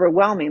it's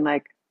overwhelming,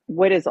 like,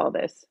 what is all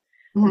this?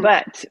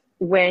 But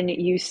when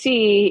you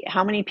see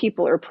how many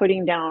people are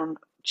putting down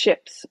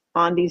chips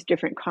on these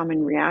different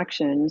common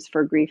reactions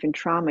for grief and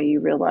trauma,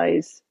 you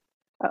realize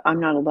I'm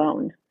not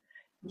alone.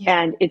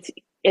 Yeah. And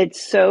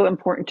it's so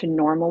important to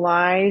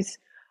normalize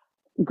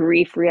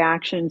grief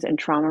reactions and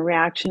trauma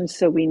reactions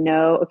so we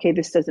know, okay,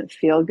 this doesn't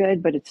feel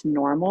good, but it's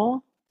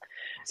normal.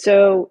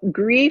 So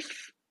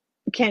grief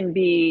can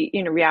be,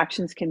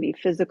 reactions can be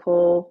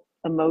physical,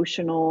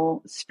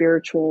 emotional,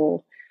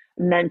 spiritual,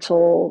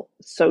 mental,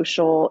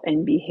 social,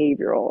 and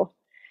behavioral.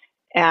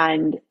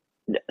 And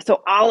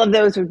so all of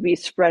those would be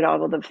spread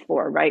all over the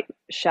floor, right?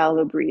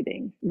 Shallow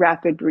breathing,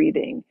 rapid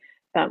breathing,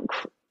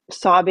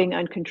 sobbing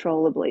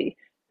uncontrollably,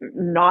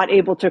 not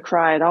able to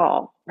cry at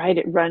all, right?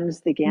 It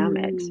runs the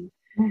gamut.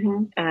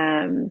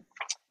 Mm-hmm.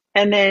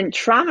 And then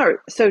trauma.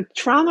 So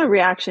trauma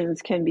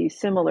reactions can be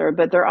similar,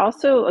 but there are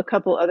also a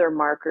couple other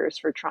markers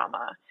for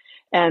trauma.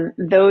 And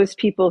those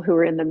people who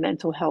are in the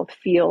mental health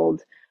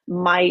field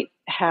might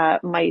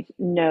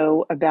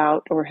know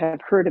about or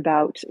have heard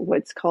about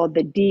what's called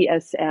the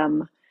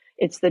DSM.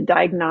 It's the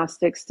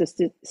Diagnostic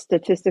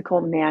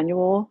Statistical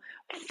Manual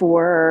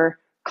for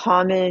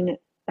Common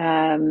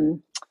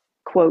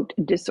quote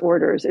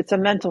disorders. It's a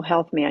mental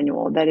health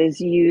manual that is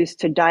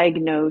used to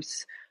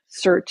diagnose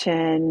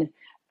certain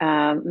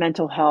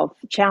mental health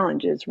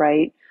challenges,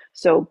 right?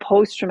 So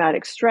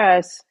post-traumatic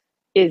stress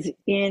is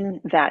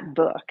in that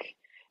book.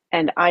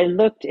 And I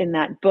looked in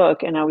that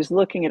book and I was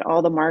looking at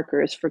all the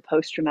markers for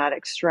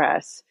post-traumatic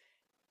stress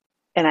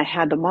and I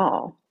had them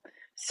all.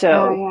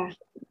 So yeah.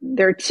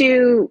 there are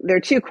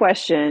two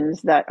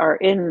questions that are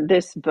in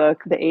this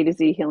book, the A to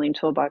Z Healing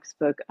Toolbox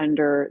book,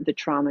 under the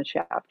trauma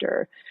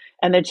chapter.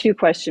 And the two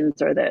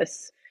questions are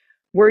this: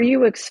 were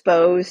you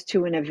exposed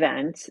to an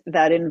event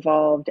that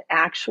involved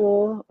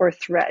actual or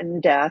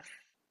threatened death,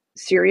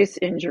 serious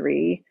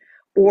injury,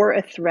 or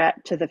a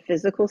threat to the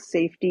physical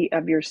safety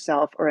of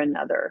yourself or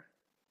another?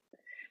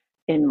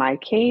 In my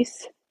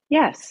case,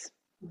 yes.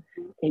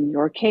 In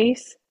your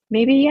case,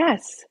 maybe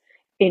yes.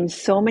 In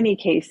so many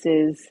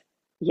cases,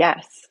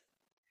 yes.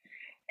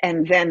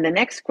 And then the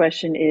next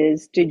question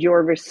is, did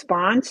your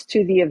response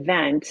to the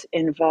event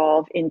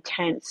involve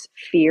intense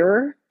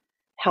fear,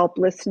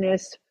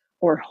 helplessness,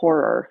 or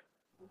horror?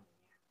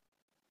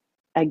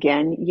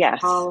 Again, yes.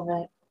 All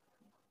of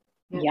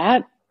it.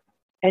 Yep.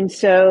 And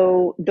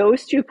so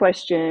those two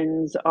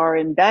questions are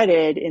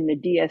embedded in the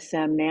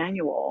DSM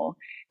manual.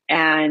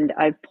 And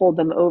I've pulled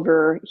them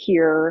over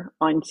here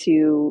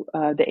onto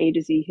the A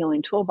to Z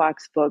Healing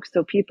Toolbox book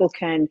so people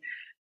can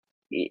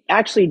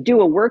actually do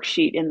a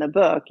worksheet in the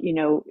book,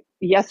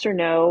 yes or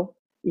no,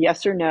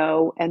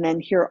 and then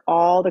hear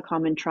all the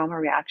common trauma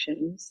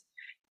reactions.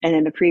 And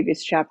in the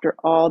previous chapter,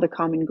 all the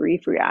common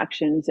grief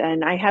reactions.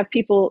 And I have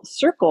people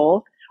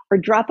circle or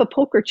drop a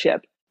poker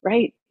chip,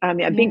 right? I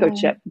mean, a bingo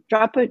chip.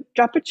 Drop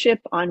a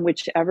chip on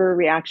whichever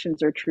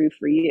reactions are true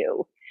for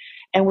you.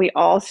 And we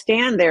all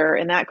stand there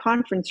in that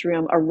conference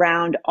room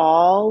around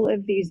all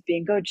of these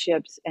bingo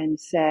chips and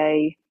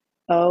say,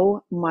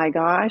 oh my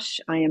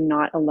gosh, I am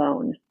not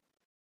alone.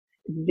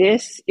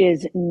 This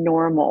is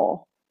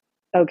normal.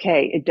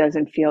 Okay, it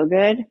doesn't feel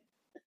good.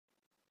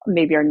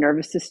 Maybe our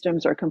nervous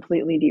systems are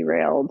completely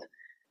derailed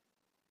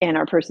and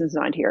our person's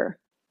not here.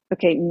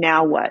 Okay,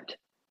 now what?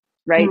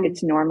 Right?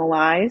 It's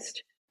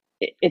normalized.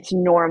 It's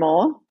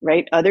normal,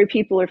 right? Other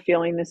people are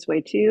feeling this way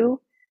too.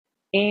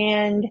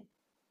 And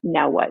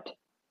now what?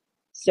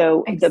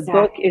 So the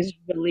book is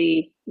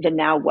really the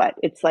now what.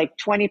 It's like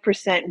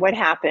 20% what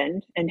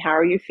happened and how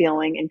are you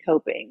feeling and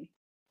coping.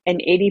 And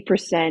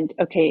 80%,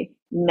 okay,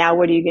 now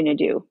what are you going to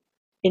do?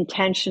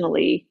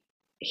 Intentionally,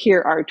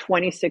 here are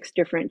 26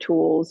 different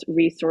tools,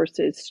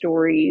 resources,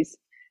 stories,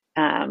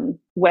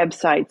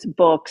 websites,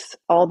 books,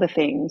 all the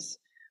things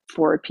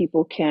so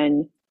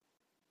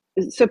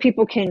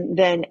people can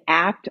then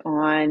act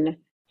on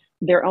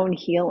their own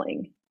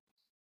healing.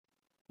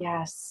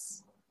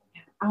 Yes.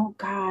 Oh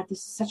God, this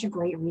is such a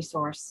great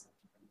resource.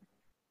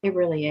 It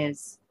really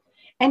is.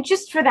 And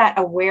just for that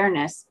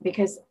awareness,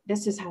 because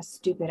this is how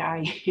stupid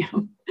I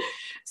am.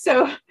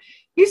 So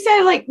you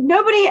said like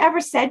nobody ever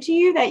said to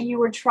you that you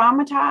were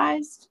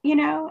traumatized,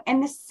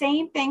 and the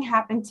same thing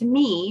happened to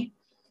me.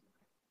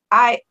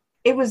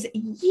 It was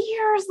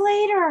years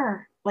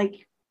later,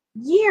 like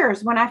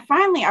years, when I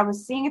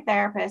was seeing a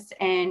therapist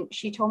and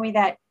she told me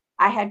that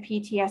I had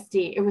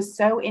PTSD. It was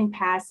so in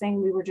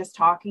passing. We were just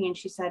talking and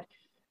she said,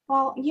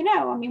 well,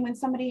 I mean, when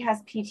somebody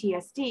has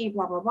PTSD,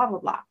 blah, blah, blah, blah,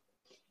 blah.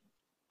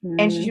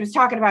 And she was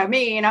talking about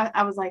me and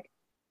I was like,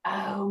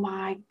 oh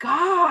my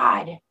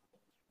God,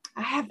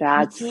 I have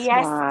PTSD.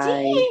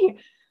 Why.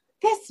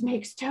 This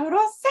makes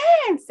total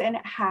sense. And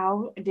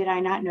how did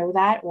I not know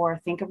that or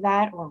think of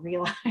that or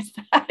realize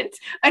that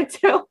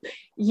until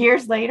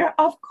years later?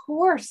 Of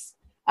course,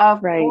 I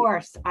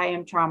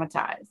am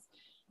traumatized.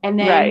 And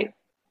then,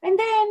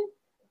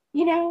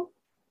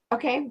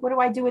 okay, what do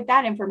I do with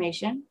that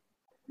information?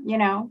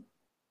 Now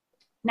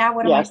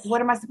what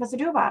am I supposed to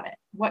do about it?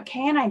 What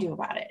can I do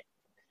about it?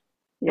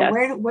 Yes.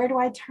 Where do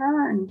I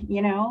turn?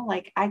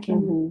 Like I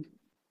can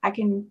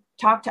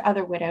talk to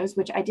other widows,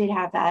 which I did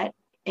have that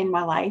in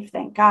my life.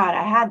 Thank God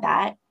I had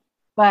that.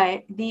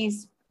 But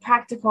these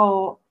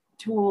practical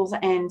tools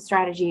and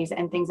strategies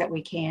and things that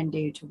we can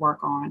do to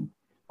work on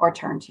or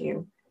turn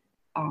to.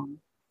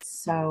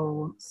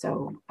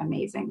 So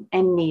amazing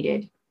and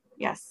needed.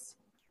 Yes.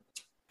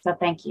 So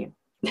thank you.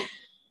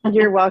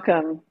 You're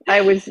welcome.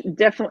 I was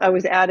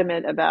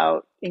adamant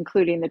about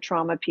including the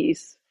trauma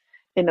piece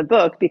in the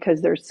book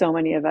because there's so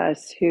many of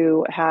us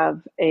who have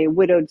a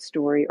widowed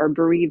story or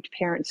bereaved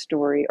parent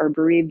story or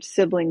bereaved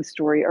sibling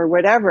story or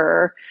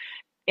whatever.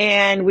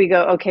 And we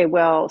go, okay,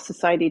 well,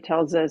 society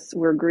tells us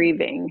we're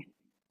grieving.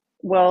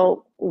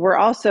 Well, we're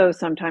also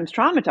sometimes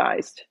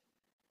traumatized.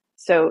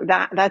 So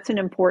that's an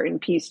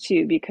important piece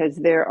too, because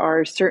there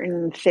are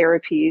certain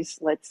therapies,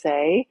 let's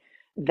say,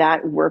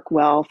 that work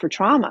well for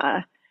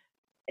trauma.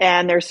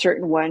 And there's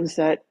certain ones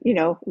that,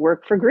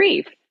 work for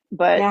grief,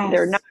 but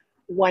they're not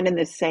Yes. one and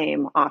the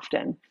same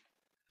often.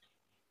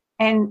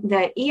 And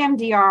the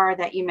EMDR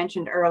that you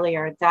mentioned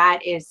earlier,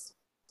 that is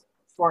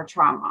for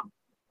trauma.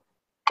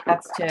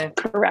 That's to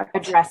Correct.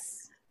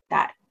 address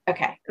that.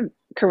 Okay.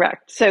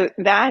 Correct. So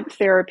that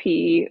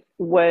therapy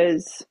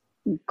was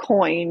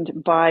coined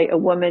by a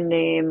woman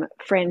named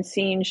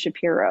Francine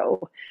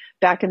Shapiro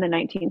back in the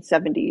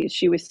 1970s.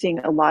 She was seeing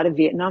a lot of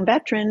Vietnam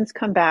veterans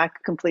come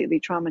back completely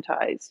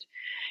traumatized.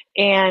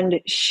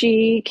 And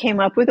she came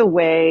up with a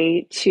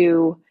way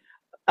to,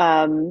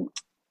 um,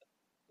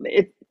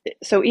 it,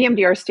 so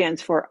EMDR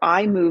stands for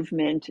eye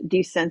movement,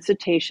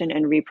 desensitization,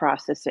 and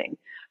reprocessing.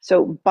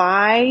 So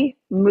by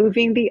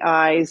moving the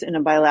eyes in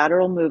a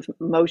bilateral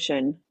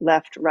motion,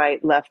 left,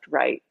 right.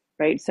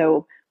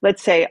 So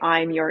let's say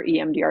I'm your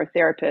EMDR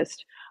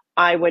therapist.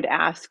 I would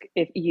ask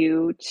if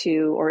you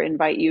to, or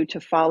invite you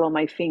to follow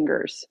my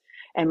fingers.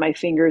 And my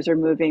fingers are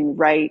moving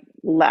right,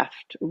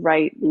 left,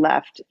 right,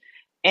 left.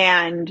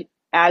 And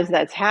as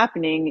that's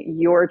happening,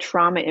 your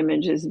trauma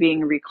image is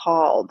being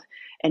recalled.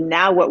 And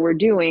now what we're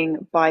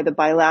doing by the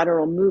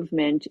bilateral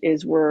movement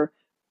is we're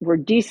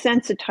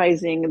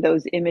desensitizing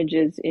those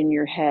images in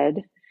your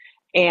head,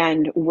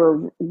 and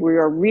we're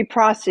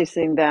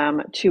reprocessing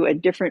them to a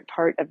different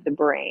part of the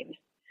brain.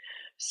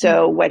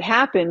 So what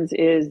happens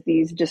is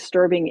these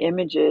disturbing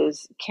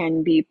images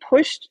can be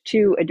pushed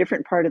to a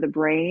different part of the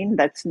brain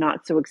that's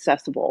not so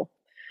accessible.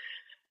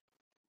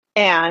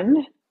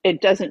 And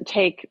it doesn't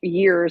take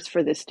years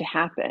for this to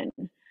happen.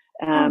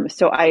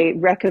 So I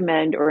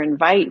recommend or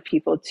invite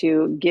people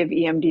to give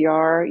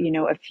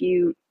EMDR, a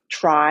few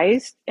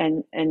tries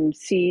and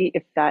see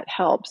if that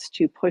helps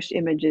to push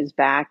images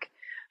back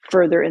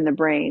further in the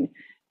brain.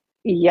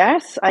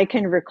 Yes, I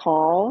can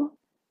recall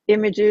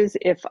images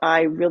if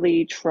I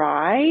really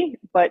try,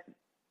 but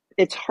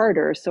it's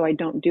harder, so I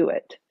don't do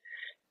it.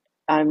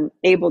 I'm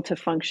able to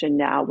function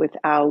now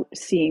without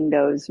seeing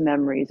those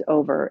memories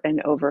over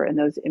and over and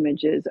those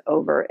images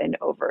over and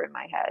over in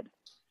my head.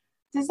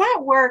 Does that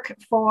work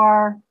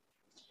for,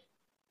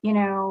 you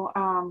know,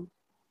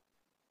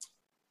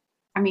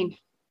 I mean,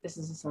 this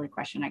is a silly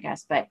question, I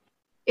guess, but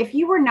if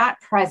you were not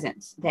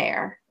present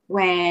there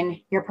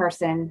when your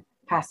person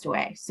passed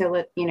away, so,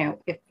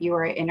 if you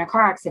were in a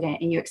car accident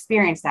and you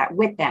experienced that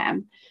with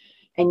them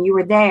and you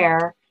were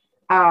there,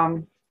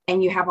 and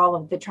you have all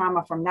of the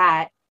trauma from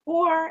that,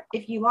 or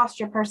if you lost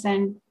your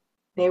person,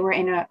 they were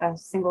in a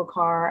single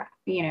car,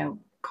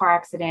 car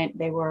accident,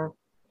 they were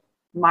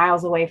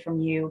miles away from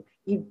you,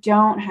 you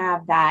don't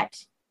have that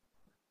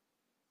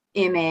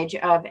image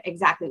of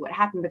exactly what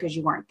happened because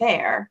you weren't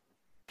there.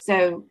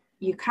 So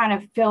you kind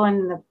of fill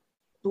in the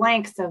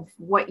blanks of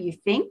what you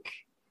think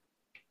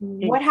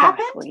what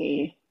Exactly.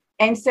 happened.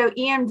 And so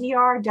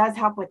EMDR does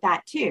help with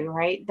that too,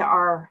 right?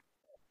 Our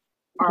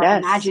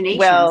Yes.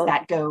 imaginations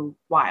that go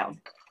wild.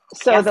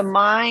 So Yes. the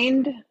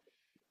mind,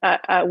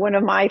 one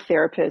of my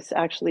therapists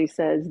actually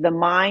says, the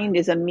mind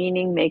is a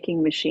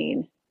meaning-making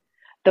machine.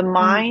 The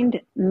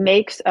mind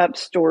makes up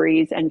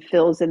stories and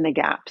fills in the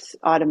gaps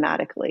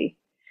automatically.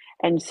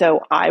 And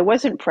so I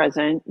wasn't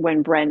present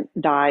when Brent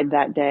died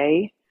that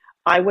day.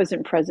 I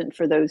wasn't present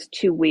for those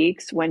 2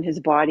 weeks when his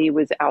body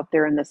was out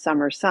there in the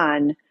summer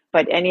sun,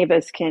 but any of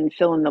us can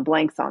fill in the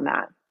blanks on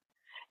that.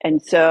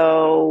 And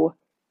so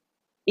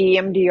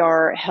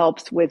EMDR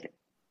helps with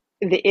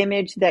the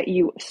image that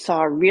you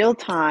saw real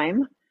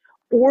time,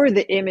 or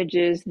the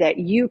images that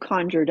you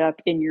conjured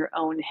up in your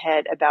own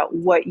head about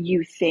what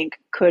you think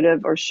could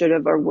have or should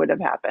have or would have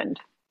happened.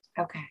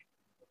 Okay.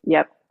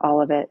 Yep,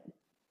 all of it.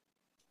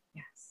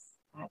 Yes,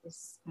 that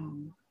is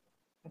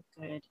a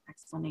good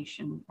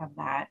explanation of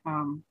that.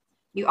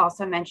 You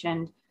also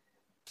mentioned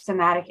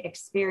somatic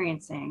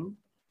experiencing.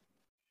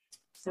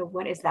 So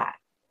what is that?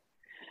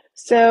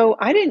 So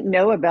I didn't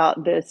know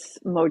about this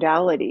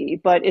modality,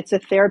 but it's a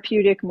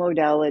therapeutic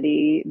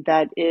modality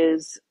that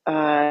is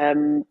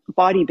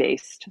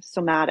body-based,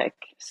 somatic,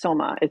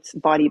 soma. It's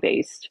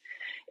body-based,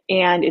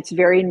 and it's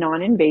very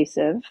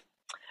non-invasive.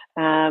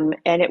 And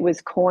it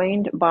was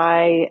coined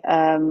by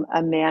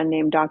a man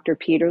named Dr.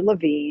 Peter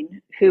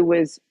Levine, who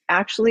was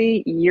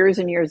actually years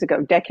and years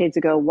ago, decades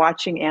ago,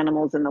 watching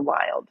animals in the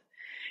wild.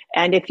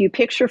 And if you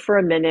picture for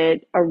a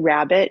minute a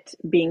rabbit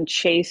being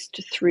chased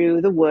through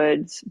the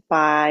woods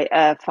by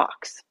a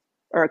fox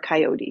or a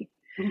coyote.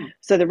 Mm-hmm.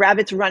 So the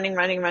rabbit's running,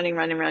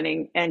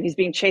 and he's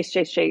being chased,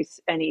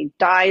 and he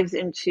dives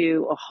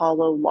into a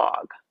hollow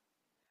log.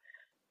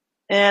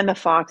 And the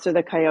fox or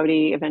the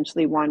coyote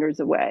eventually wanders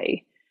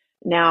away.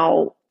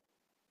 Now,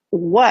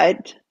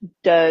 what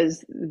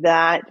does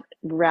that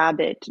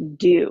rabbit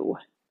do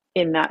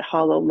in that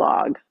hollow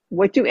log?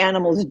 What do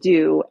animals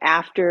do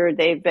after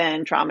they've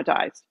been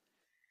traumatized?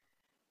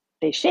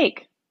 They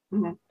shake.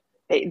 Mm-hmm.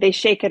 They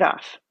shake it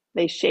off.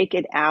 They shake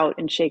it out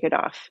and shake it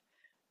off.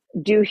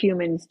 Do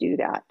humans do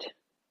that?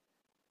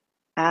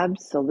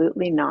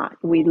 Absolutely not.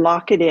 We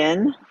lock it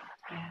in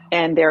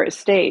and there it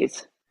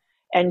stays.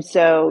 And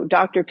so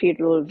Dr.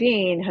 Peter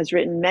Levine has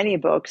written many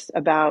books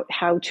about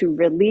how to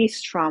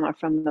release trauma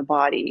from the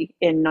body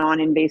in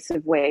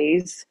non-invasive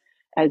ways,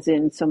 as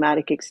in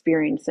somatic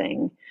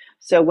experiencing.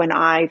 So when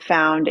I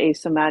found a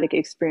somatic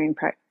experiencing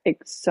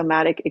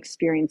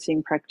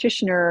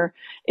practitioner,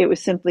 it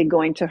was simply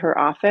going to her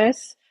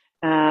office.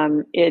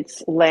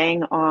 It's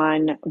laying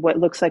on what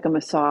looks like a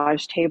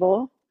massage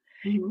table.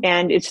 Mm-hmm.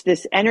 And it's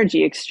this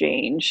energy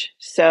exchange.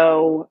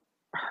 So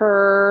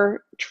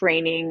her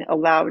training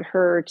allowed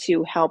her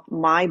to help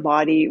my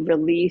body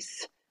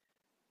release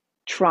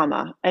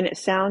trauma. And it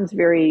sounds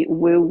very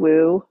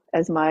woo-woo,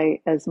 as my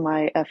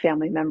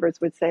family members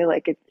would say.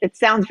 Like it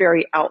sounds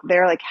very out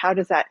there. Like, how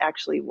does that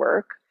actually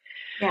work?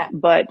 Yeah.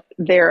 But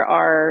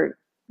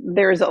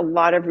there's a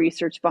lot of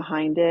research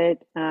behind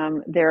it.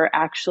 There are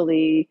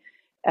actually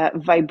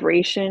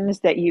vibrations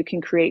that you can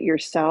create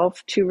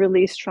yourself to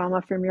release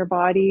trauma from your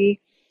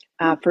body.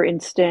 For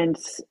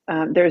instance,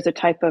 there's a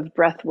type of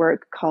breath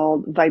work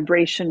called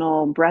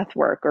vibrational breath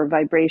work or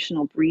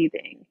vibrational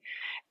breathing.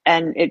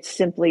 And it's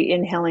simply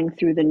inhaling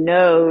through the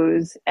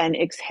nose and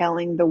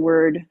exhaling the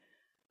word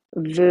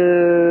voo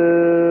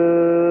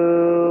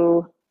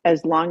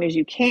as long as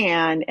you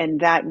can. And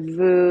that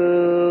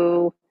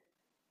voo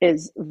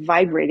is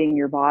vibrating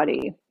your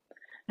body.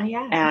 Oh,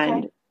 yeah.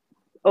 And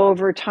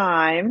over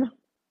time,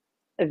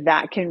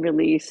 that can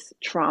release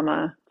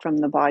trauma from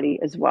the body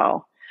as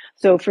well.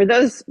 So for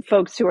those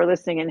folks who are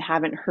listening and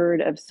haven't heard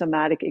of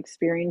somatic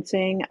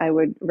experiencing, I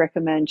would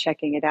recommend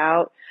checking it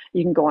out.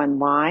 You can go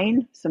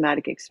online,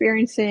 somatic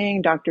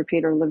experiencing, Dr.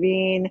 Peter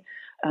Levine,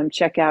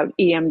 check out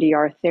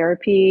EMDR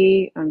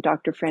therapy,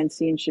 Dr.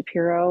 Francine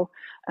Shapiro.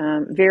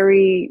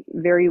 Very,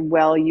 very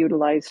well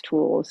utilized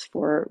tools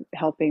for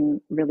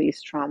helping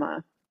release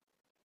trauma.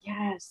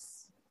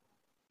 Yes.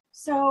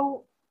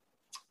 So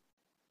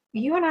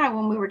you and I,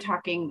 when we were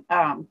talking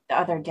the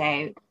other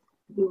day,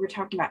 we were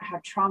talking about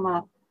how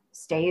trauma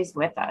stays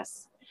with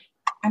us.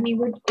 I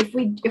mean,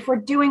 if we're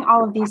doing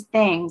all of these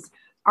things,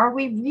 are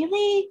we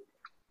really,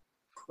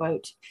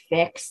 quote,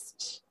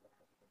 fixed?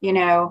 You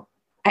know,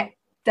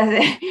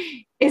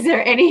 is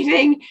there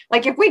anything,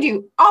 like, if we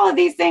do all of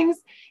these things,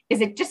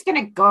 is it just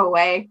going to go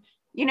away?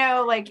 You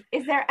know, like,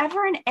 is there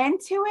ever an end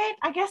to it?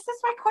 I guess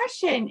that's my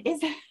question.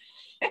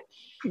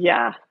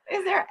 Yeah.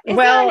 Is there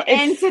an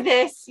end to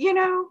this, you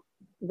know?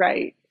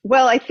 Right.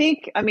 Well, I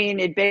think,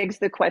 it begs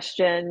the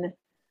question,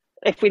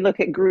 if we look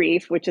at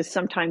grief, which is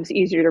sometimes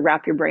easier to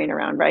wrap your brain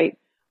around, right?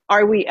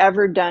 Are we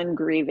ever done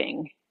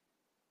grieving?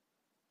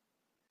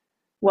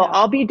 Well, no.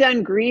 I'll be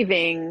done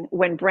grieving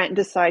when Brent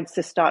decides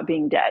to stop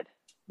being dead.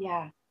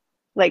 Yeah.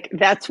 Like,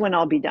 that's when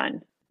I'll be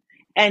done.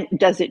 And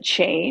does it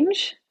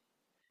change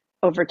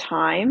over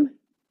time?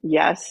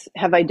 Yes.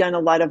 Have I done a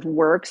lot of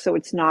work so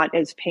it's not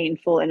as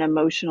painful and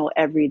emotional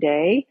every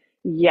day?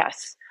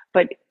 Yes.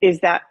 But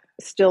is that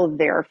still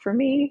there for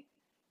me?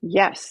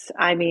 Yes.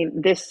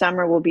 This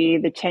summer will be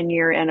the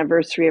 10-year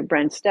anniversary of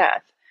Brent's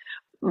death.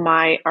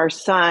 Our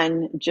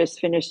son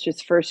just finished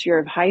his first year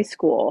of high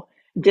school.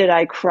 Did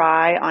I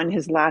cry on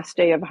his last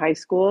day of high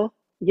school?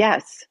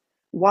 Yes.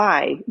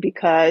 Why?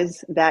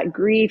 Because that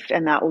grief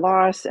and that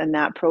loss and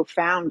that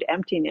profound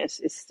emptiness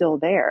is still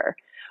there.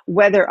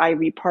 Whether I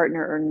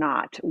repartner or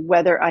not,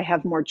 whether I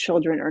have more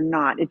children or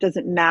not, it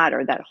doesn't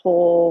matter. That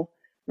whole,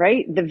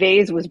 right? The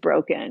vase was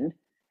broken.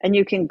 And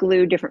you can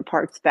glue different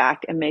parts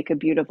back and make a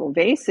beautiful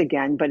vase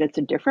again, but it's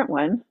a different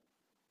one.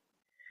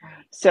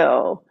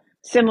 So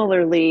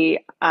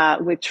similarly,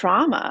 with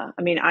trauma,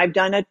 I've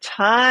done a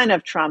ton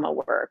of trauma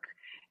work.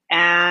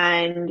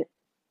 And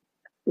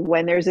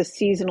when there's a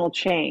seasonal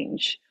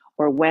change,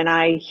 or when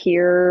I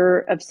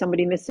hear of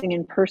somebody missing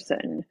in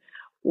person,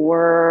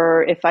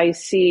 or if I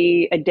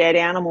see a dead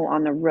animal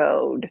on the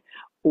road,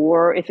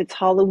 or if it's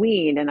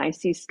Halloween and I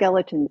see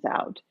skeletons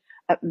out,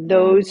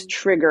 those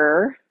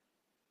trigger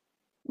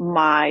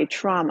my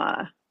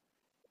trauma.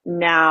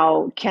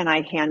 Now, can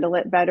I handle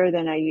it better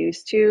than I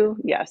used to?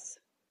 Yes.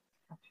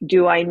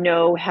 Do I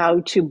know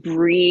how to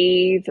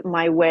breathe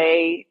my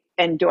way?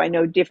 And do I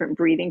know different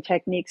breathing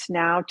techniques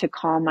now to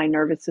calm my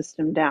nervous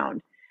system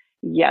down?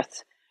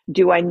 Yes.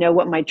 Do I know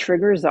what my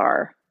triggers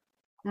are?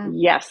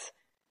 Yes.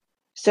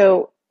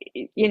 So,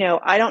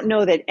 I don't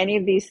know that any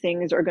of these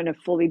things are going to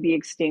fully be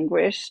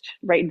extinguished,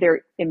 right?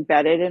 They're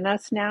embedded in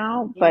us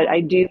now, but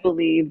I do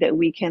believe that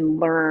we can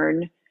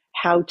learn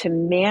how to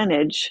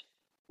manage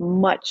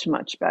much,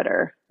 much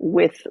better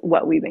with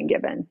what we've been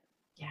given.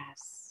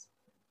 Yes.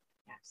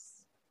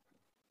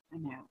 I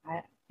know.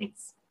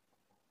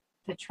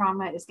 The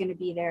trauma is going to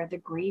be there. The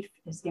grief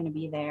is going to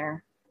be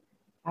there.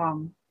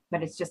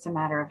 But it's just a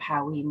matter of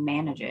how we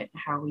manage it,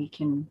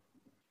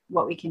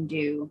 what we can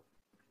do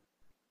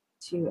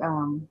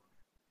to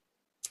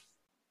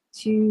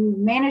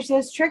manage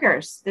those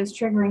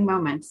triggering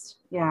moments.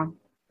 Yeah.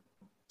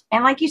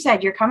 And like you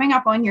said, you're coming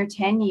up on your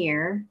 10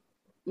 years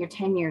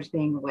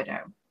being a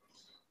widow.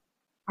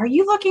 Are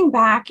you looking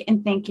back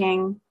and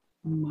thinking,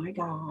 oh my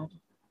God,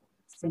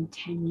 in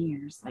 10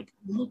 years. Like,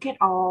 look at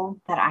all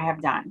that I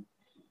have done.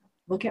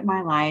 Look at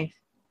my life.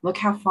 Look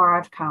how far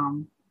I've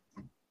come.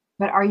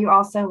 But are you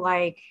also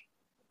like,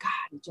 God,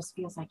 it just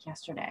feels like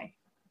yesterday?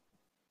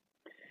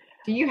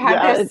 Do you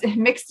have this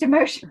mixed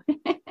emotion?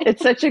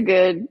 It's such a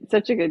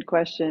good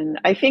question.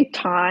 I think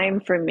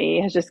time for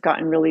me has just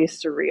gotten really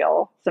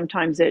surreal.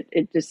 Sometimes it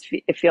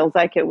feels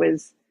like it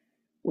was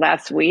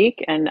last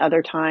week, and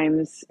other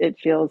times it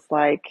feels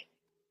like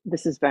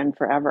this has been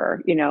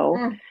forever, you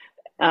know.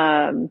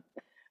 Mm.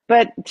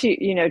 But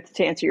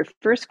to answer your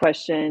first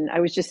question, I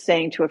was just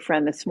saying to a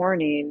friend this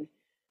morning,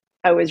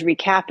 I was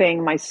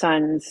recapping my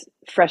son's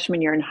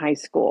freshman year in high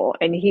school,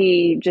 and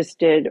he just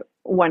did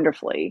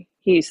wonderfully.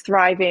 He's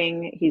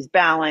thriving, he's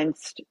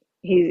balanced,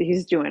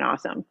 he's doing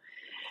awesome.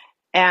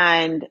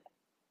 And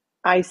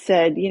I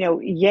said,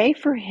 yay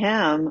for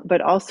him, but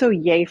also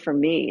yay for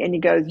me. And he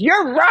goes,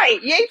 "You're right,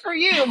 yay for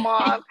you,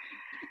 Mom."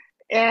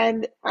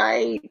 And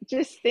I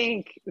just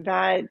think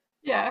that,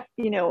 Yeah.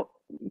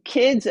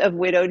 kids of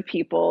widowed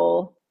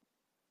people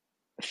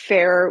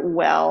fare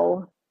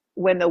well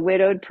when the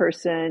widowed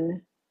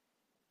person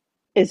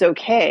is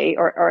okay,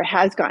 or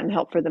has gotten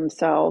help for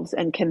themselves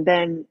and can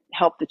then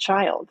help the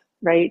child,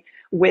 right?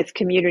 With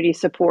community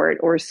support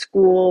or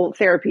school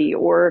therapy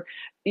or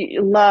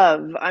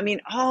love. I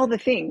mean, all the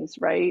things,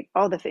 right?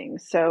 All the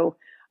things. So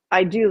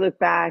I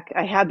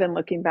have been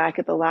looking back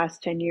at the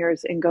last 10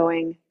 years and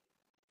going,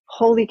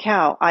 holy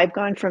cow, I've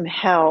gone from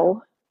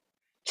hell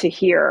to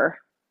here.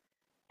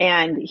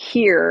 And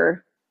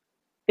here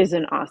is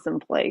an awesome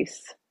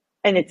place.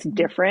 And it's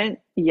different.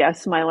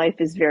 Yes, my life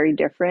is very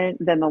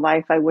different than the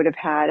life I would have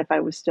had if I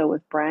was still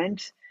with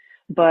Brent.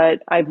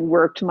 But I've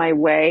worked my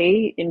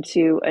way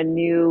into a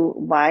new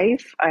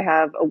life. I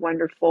have a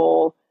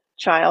wonderful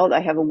child. I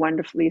have a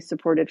wonderfully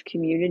supportive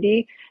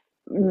community.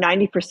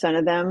 90%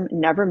 of them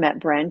never met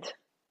Brent.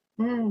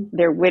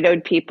 They're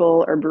widowed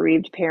people or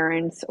bereaved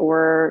parents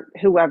or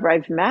whoever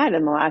I've met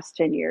in the last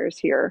 10 years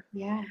here.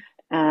 Yeah.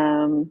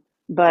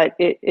 But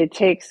it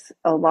takes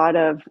a lot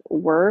of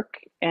work,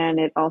 and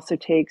it also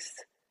takes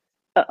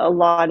a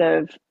lot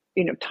of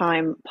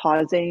time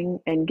pausing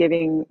and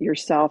giving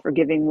yourself or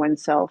giving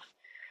oneself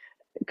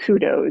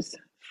kudos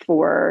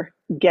for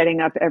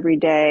getting up every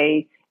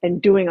day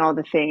and doing all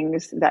the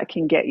things that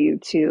can get you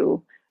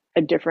to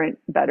a different,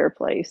 better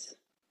place.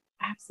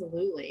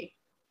 Absolutely.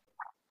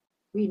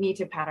 We need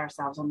to pat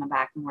ourselves on the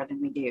back more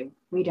than we do.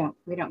 We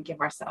don't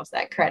give ourselves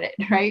that credit,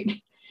 right?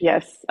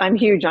 Yes, I'm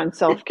huge on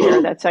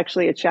self-care. That's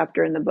actually a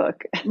chapter in the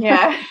book.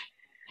 Yeah.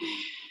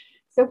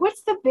 So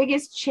what's the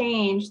biggest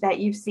change that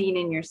you've seen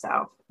in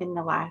yourself in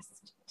the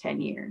last 10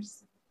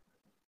 years?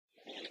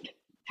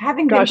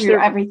 Having been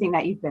through everything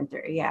that you've been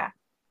through. Yeah.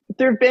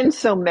 There have been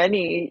so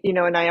many,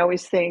 and I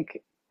always think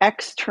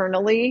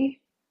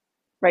externally,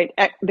 right?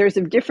 There's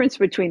a difference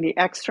between the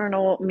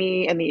external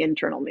me and the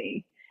internal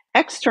me.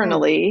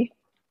 Externally,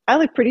 I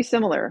look pretty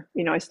similar.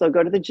 I still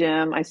go to the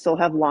gym. I still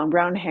have long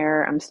brown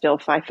hair. I'm still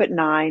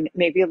 5'9",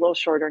 maybe a little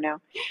shorter now.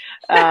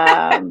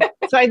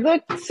 So I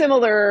look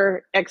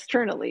similar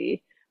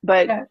externally,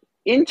 but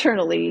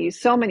internally,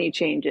 so many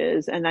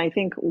changes. And I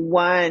think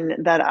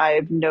one that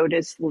I've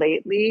noticed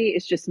lately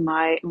is just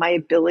my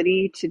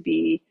ability to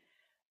be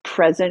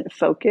present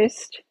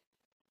focused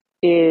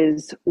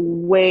is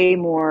way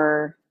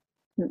more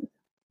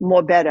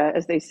better,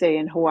 as they say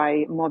in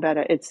Hawaii, more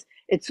better. It's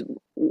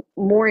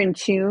more in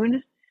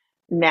tune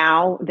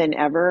now than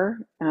ever.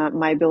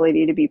 My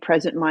ability to be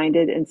present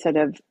minded instead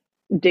of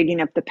digging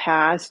up the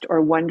past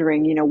or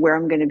wondering, where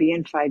I'm going to be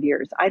in 5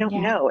 years. I don't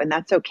know. And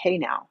that's okay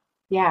now.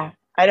 Yeah.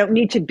 I don't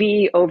need to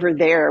be over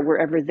there,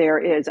 wherever there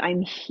is.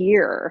 I'm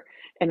here,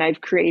 and I've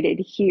created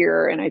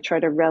here, and I try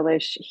to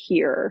relish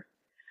here.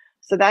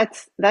 So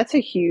that's a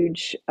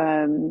huge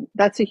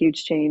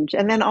change.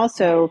 And then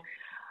also,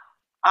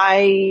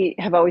 I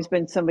have always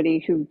been somebody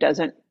who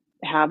doesn't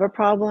have a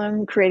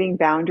problem creating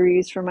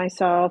boundaries for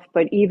myself,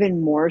 but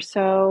even more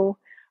so,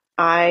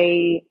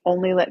 I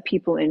only let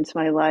people into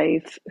my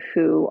life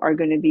who are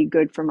going to be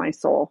good for my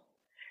soul.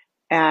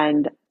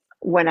 And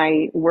when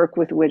I work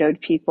with widowed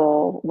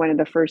people, one of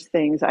the first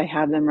things I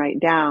have them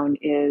write down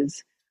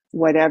is,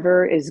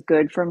 whatever is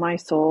good for my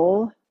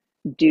soul,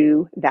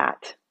 do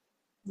that.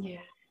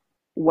 Yeah.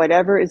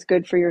 Whatever is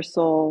good for your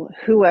soul,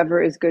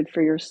 whoever is good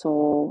for your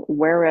soul,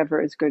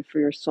 wherever is good for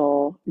your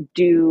soul,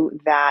 do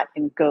that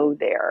and go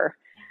there.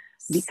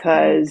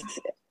 Because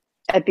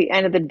at the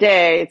end of the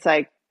day, it's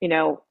like,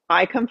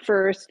 I come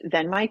first,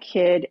 then my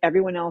kid,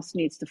 everyone else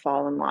needs to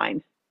fall in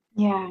line.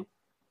 Yeah.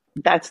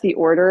 That's the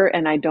order,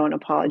 and I don't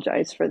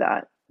apologize for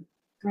that.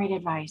 Great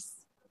advice.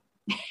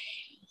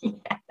 Yes.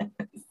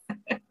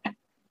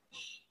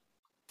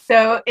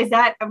 So is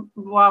that,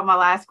 well, my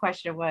last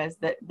question was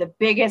the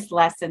biggest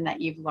lesson that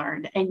you've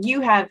learned, and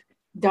you have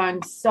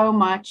done so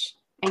much,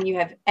 and you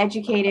have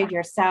educated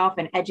yourself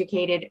and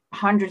educated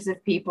hundreds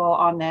of people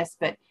on this,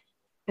 but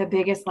the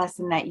biggest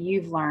lesson that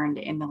you've learned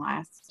in the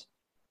last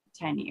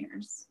 10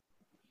 years?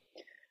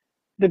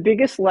 The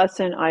biggest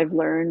lesson I've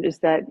learned is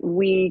that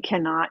we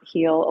cannot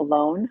heal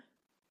alone,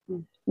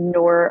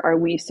 nor are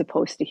we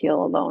supposed to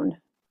heal alone.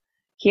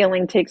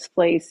 Healing takes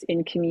place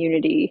in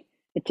community.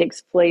 It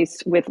takes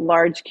place with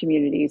large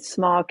communities,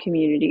 small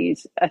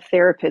communities, a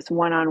therapist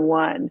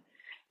one-on-one.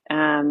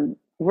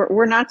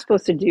 We're not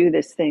supposed to do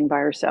this thing by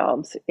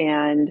ourselves.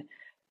 And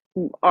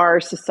our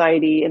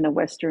society in the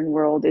Western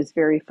world is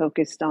very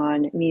focused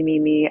on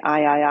me,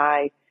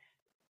 I.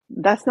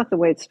 That's not the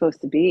way it's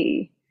supposed to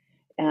be.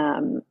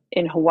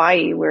 In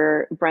Hawaii,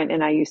 where Brent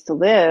and I used to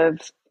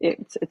live,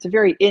 it's a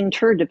very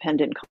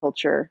interdependent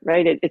culture,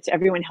 right? It's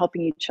everyone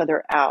helping each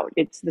other out.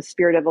 It's the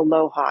spirit of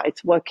aloha.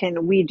 It's what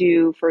can we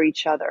do for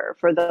each other,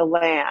 for the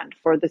land,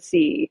 for the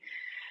sea.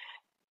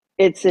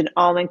 It's an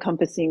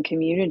all-encompassing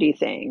community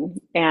thing.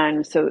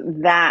 And so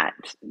that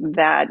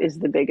is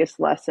the biggest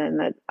lesson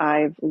that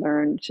I've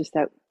learned, just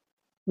that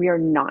we are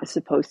not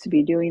supposed to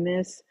be doing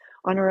this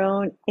on our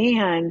own.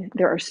 And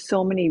there are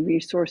so many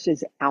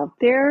resources out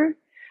there.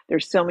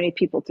 There's so many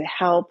people to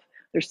help.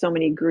 There's so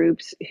many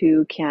groups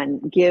who can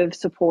give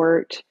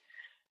support.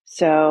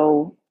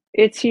 So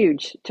it's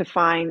huge to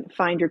find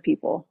your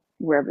people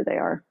wherever they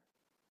are.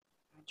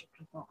 Find your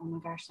people. Oh my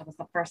gosh, that was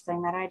the first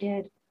thing that I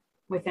did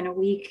within a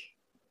week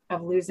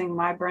of losing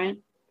my Brent.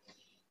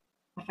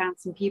 I found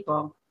some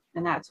people,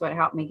 and that's what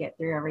helped me get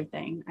through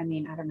everything. I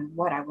mean, I don't know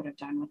what I would have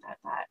done without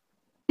that.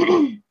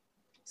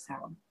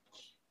 So,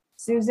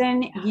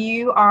 Susan,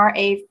 you are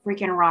a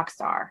freaking rock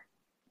star.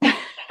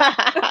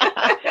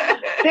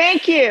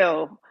 Thank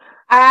you.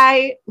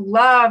 I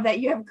love that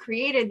you have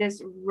created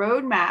this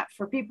roadmap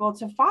for people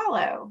to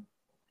follow,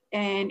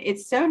 and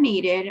it's so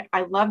needed.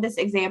 I love this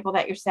example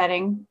that you're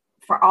setting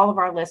for all of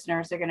our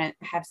listeners. They're going to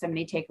have so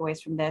many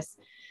takeaways from this.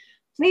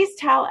 Please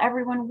tell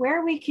everyone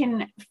where we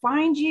can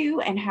find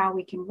you and how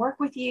we can work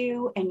with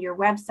you and your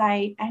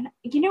website. And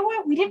you know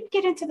what? We didn't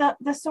get into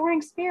the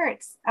Soaring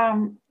Spirits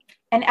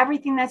and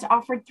everything that's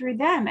offered through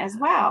them as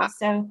well.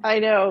 So I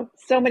know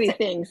so many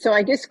things. So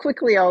I guess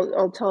quickly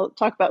I'll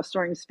talk about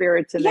Soaring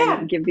Spirits and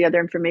then give the other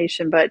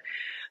information. But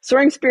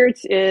Soaring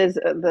Spirits is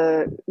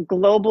the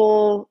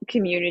global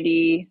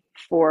community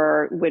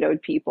for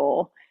widowed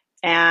people.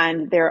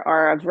 And there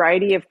are a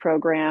variety of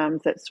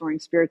programs that Soaring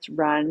Spirits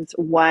runs.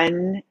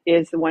 One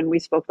is the one we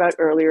spoke about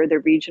earlier, the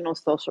Regional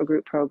Social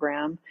Group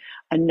Program.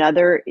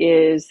 Another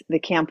is the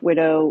Camp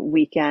Widow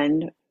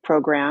Weekend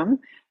Program,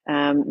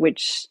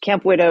 which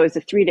Camp Widow is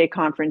a 3-day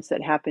conference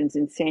that happens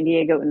in San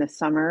Diego in the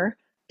summer,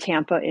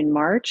 Tampa in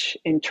March,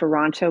 in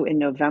Toronto in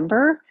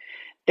November.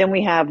 Then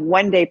we have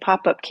 1-day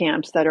pop-up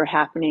camps that are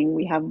happening.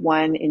 We have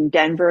one in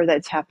Denver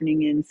that's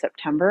happening in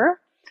September,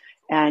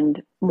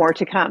 and more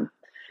to come.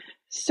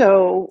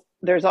 So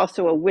there's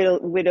also a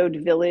Widowed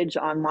Village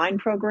online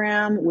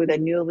program with a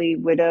newly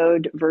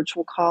widowed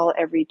virtual call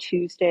every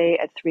Tuesday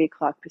at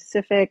 3:00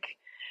 Pacific.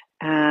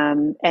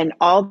 And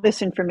all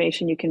this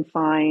information you can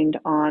find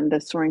on the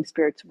Soaring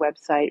Spirits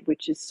website,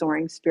 which is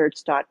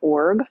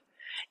soaringspirits.org.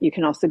 You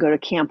can also go to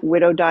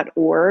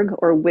campwidow.org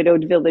or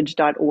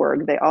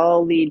widowedvillage.org. They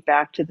all lead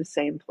back to the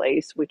same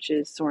place, which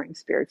is Soaring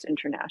Spirits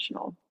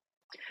International.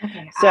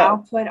 Okay, so I'll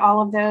put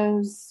all of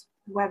those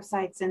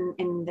websites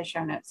in the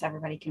show notes so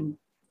everybody can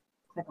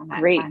click on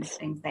that and find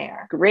things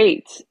there.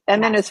 Great.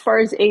 And then as far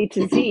as A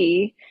to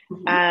Z,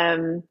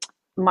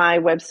 my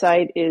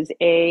website is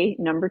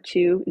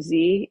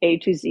A2Z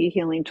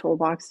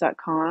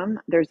healingtoolbox.com.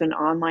 There's an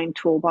online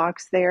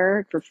toolbox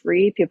there for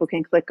free. People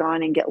can click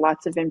on and get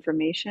lots of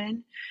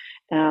information.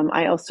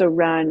 I also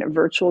run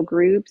virtual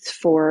groups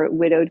for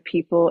widowed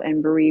people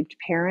and bereaved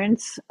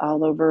parents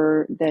all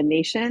over the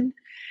nation.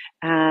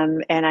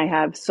 And I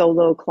have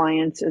solo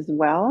clients as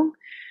well.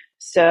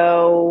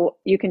 So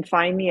you can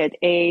find me at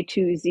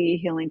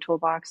A2Z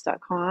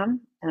healingtoolbox.com.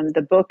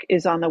 The book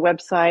is on the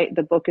website.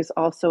 The book is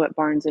also at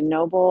Barnes &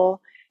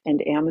 Noble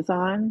and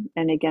Amazon.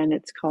 And again,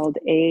 it's called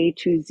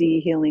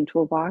A2Z Healing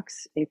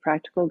Toolbox, a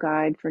practical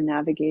guide for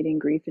navigating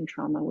grief and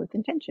trauma with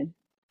intention.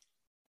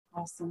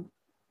 Awesome.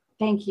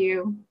 Thank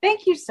you.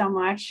 Thank you so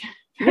much.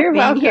 You're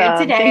welcome. Here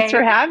today. Thanks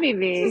for having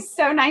me. It's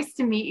so nice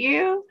to meet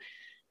you.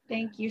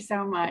 Thank you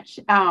so much.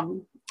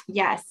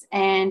 Yes.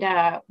 And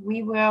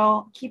we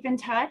will keep in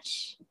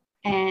touch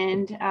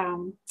and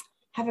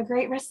have a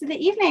great rest of the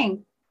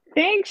evening.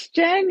 Thanks,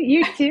 Jen.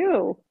 You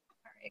too. All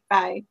right,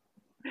 bye.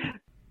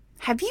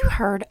 Have you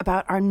heard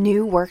about our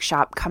new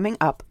workshop coming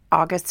up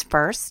August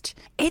 1st?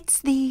 It's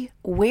the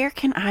Where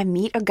Can I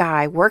Meet a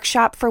Guy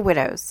workshop for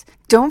widows.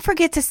 Don't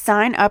forget to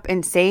sign up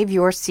and save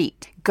your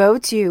seat. Go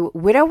to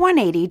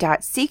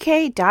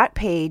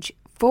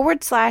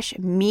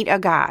widow180.ck.page/meet a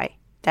guy.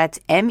 That's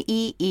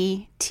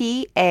MEETAGUY.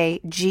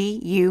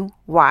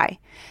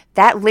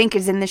 That link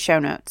is in the show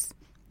notes.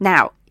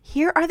 Now,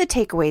 here are the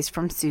takeaways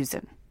from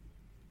Susan.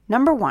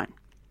 Number 1,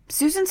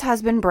 Susan's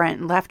husband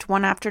Brent left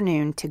one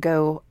afternoon to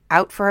go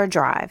out for a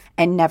drive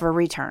and never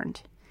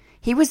returned.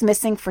 He was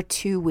missing for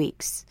 2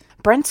 weeks.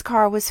 Brent's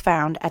car was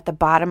found at the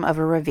bottom of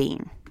a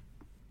ravine.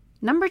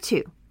 Number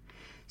 2,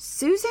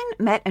 Susan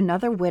met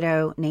another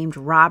widow named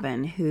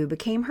Robin who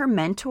became her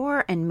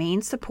mentor and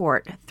main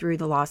support through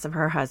the loss of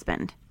her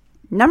husband.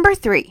 Number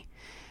 3,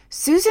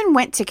 Susan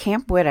went to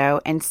Camp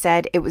Widow and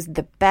said it was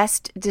the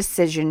best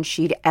decision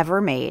she'd ever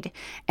made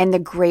and the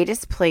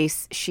greatest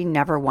place she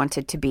never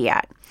wanted to be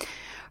at.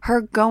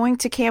 Her going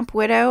to Camp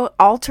Widow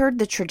altered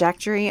the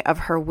trajectory of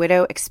her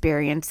widow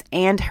experience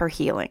and her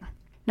healing.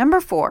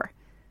 Number 4,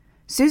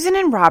 Susan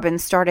and Robin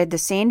started the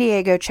San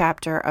Diego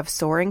chapter of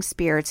Soaring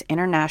Spirits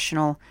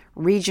International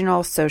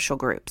Regional Social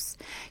Groups.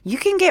 You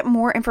can get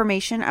more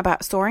information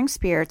about Soaring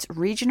Spirits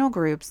regional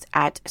groups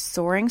at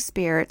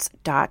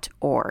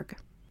soaringspirits.org.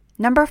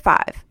 Number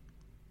 5,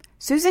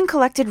 Susan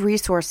collected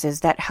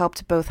resources that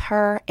helped both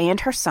her and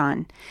her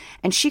son,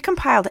 and she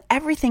compiled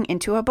everything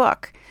into a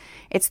book.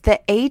 It's the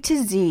A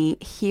to Z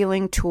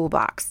Healing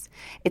Toolbox.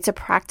 It's a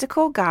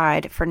practical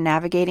guide for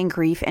navigating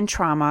grief and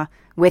trauma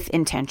with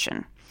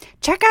intention.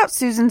 Check out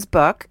Susan's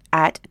book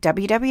at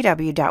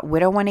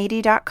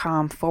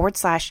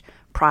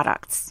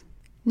www.widow180.com/products.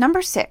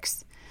 Number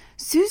 6,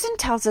 Susan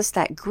tells us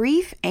that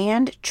grief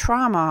and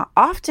trauma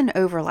often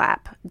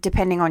overlap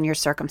depending on your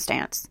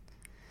circumstance.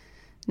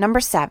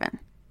 Number 7,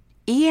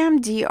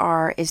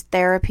 EMDR is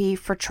therapy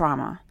for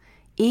trauma.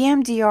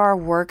 EMDR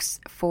works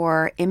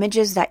for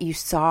images that you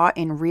saw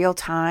in real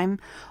time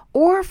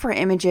or for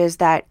images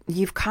that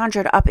you've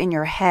conjured up in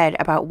your head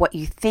about what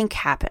you think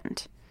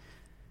happened.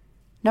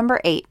 Number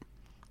 8,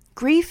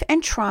 grief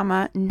and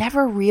trauma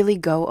never really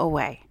go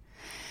away,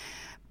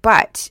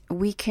 but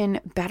we can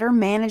better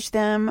manage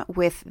them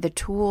with the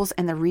tools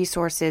and the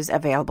resources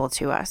available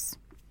to us.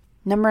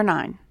 Number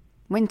 9,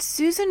 when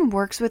Susan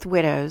works with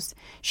widows,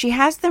 she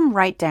has them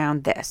write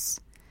down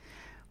this: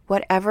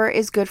 whatever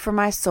is good for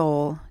my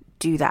soul,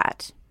 do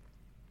that.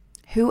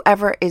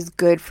 Whoever is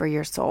good for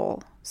your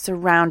soul,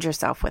 surround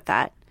yourself with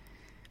that.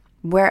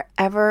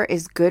 Wherever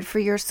is good for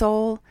your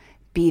soul,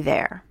 be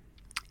there.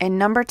 And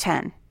number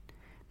 10,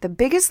 the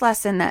biggest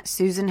lesson that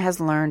Susan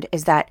has learned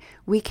is that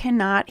we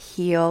cannot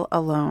heal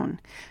alone,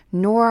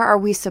 nor are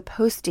we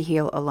supposed to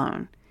heal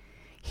alone.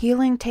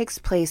 Healing takes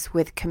place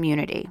with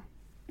community.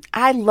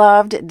 I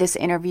loved this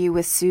interview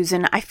with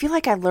Susan. I feel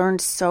like I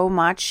learned so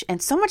much and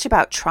so much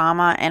about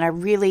trauma, and I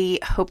really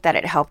hope that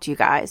it helped you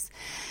guys.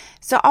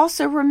 So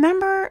also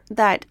remember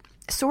that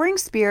Soaring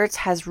Spirits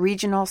has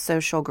regional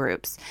social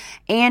groups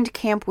and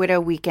Camp Widow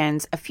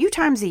weekends a few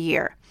times a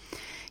year.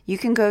 You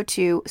can go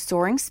to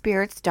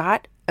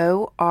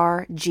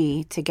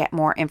soaringspirits.org to get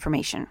more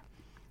information.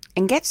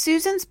 And get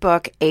Susan's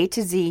book, A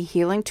to Z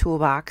Healing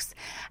Toolbox,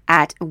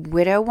 at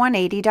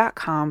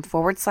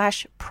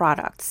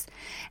widow180.com/products.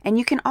 And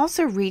you can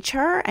also reach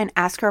her and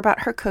ask her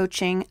about her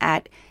coaching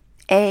at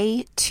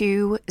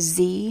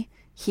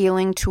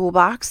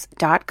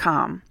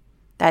a2zhealingtoolbox.com.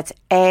 That's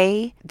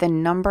A, the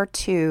number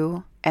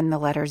 2, and the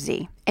letter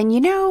Z. And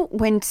you know,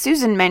 when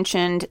Susan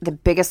mentioned the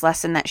biggest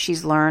lesson that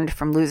she's learned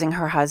from losing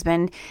her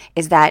husband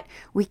is that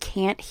we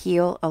can't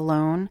heal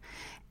alone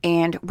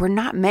and we're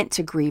not meant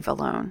to grieve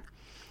alone.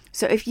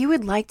 So if you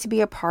would like to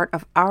be a part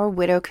of our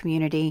widow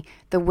community,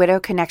 the Widow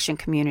Connection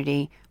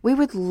community, we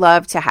would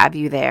love to have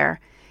you there.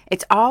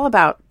 It's all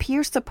about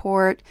peer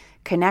support,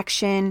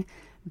 connection,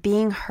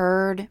 being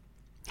heard,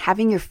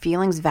 having your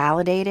feelings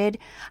validated.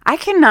 I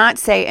cannot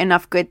say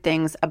enough good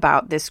things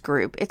about this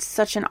group. It's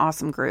such an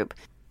awesome group.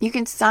 You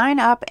can sign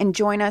up and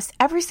join us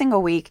every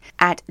single week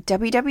at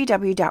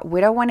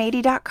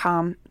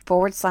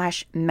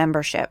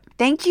www.widow180.com/membership.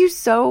 Thank you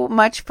so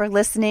much for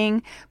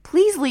listening.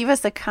 Please leave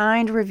us a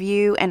kind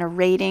review and a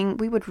rating.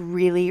 We would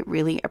really,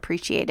 really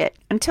appreciate it.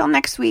 Until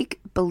next week,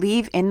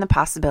 believe in the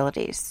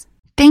possibilities.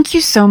 Thank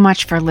you so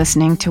much for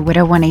listening to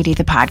Widow 180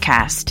 the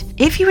podcast.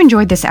 If you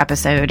enjoyed this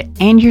episode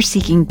and you're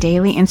seeking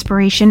daily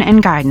inspiration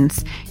and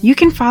guidance, you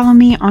can follow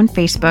me on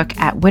Facebook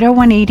at Widow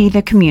 180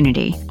 the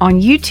community, on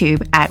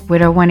YouTube at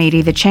Widow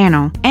 180 the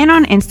channel, and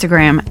on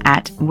Instagram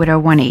at Widow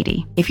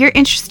 180. If you're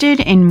interested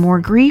in more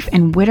grief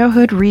and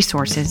widowhood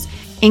resources,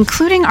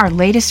 including our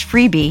latest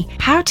freebie,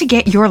 How to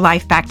Get Your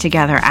Life Back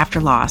Together After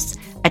Loss,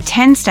 a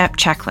 10-step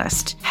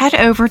checklist, head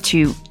over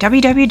to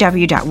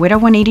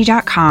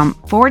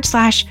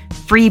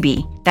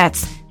www.widow180.com/freebie.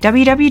 That's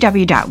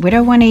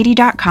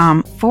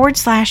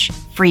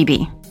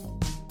www.widow180.com/freebie.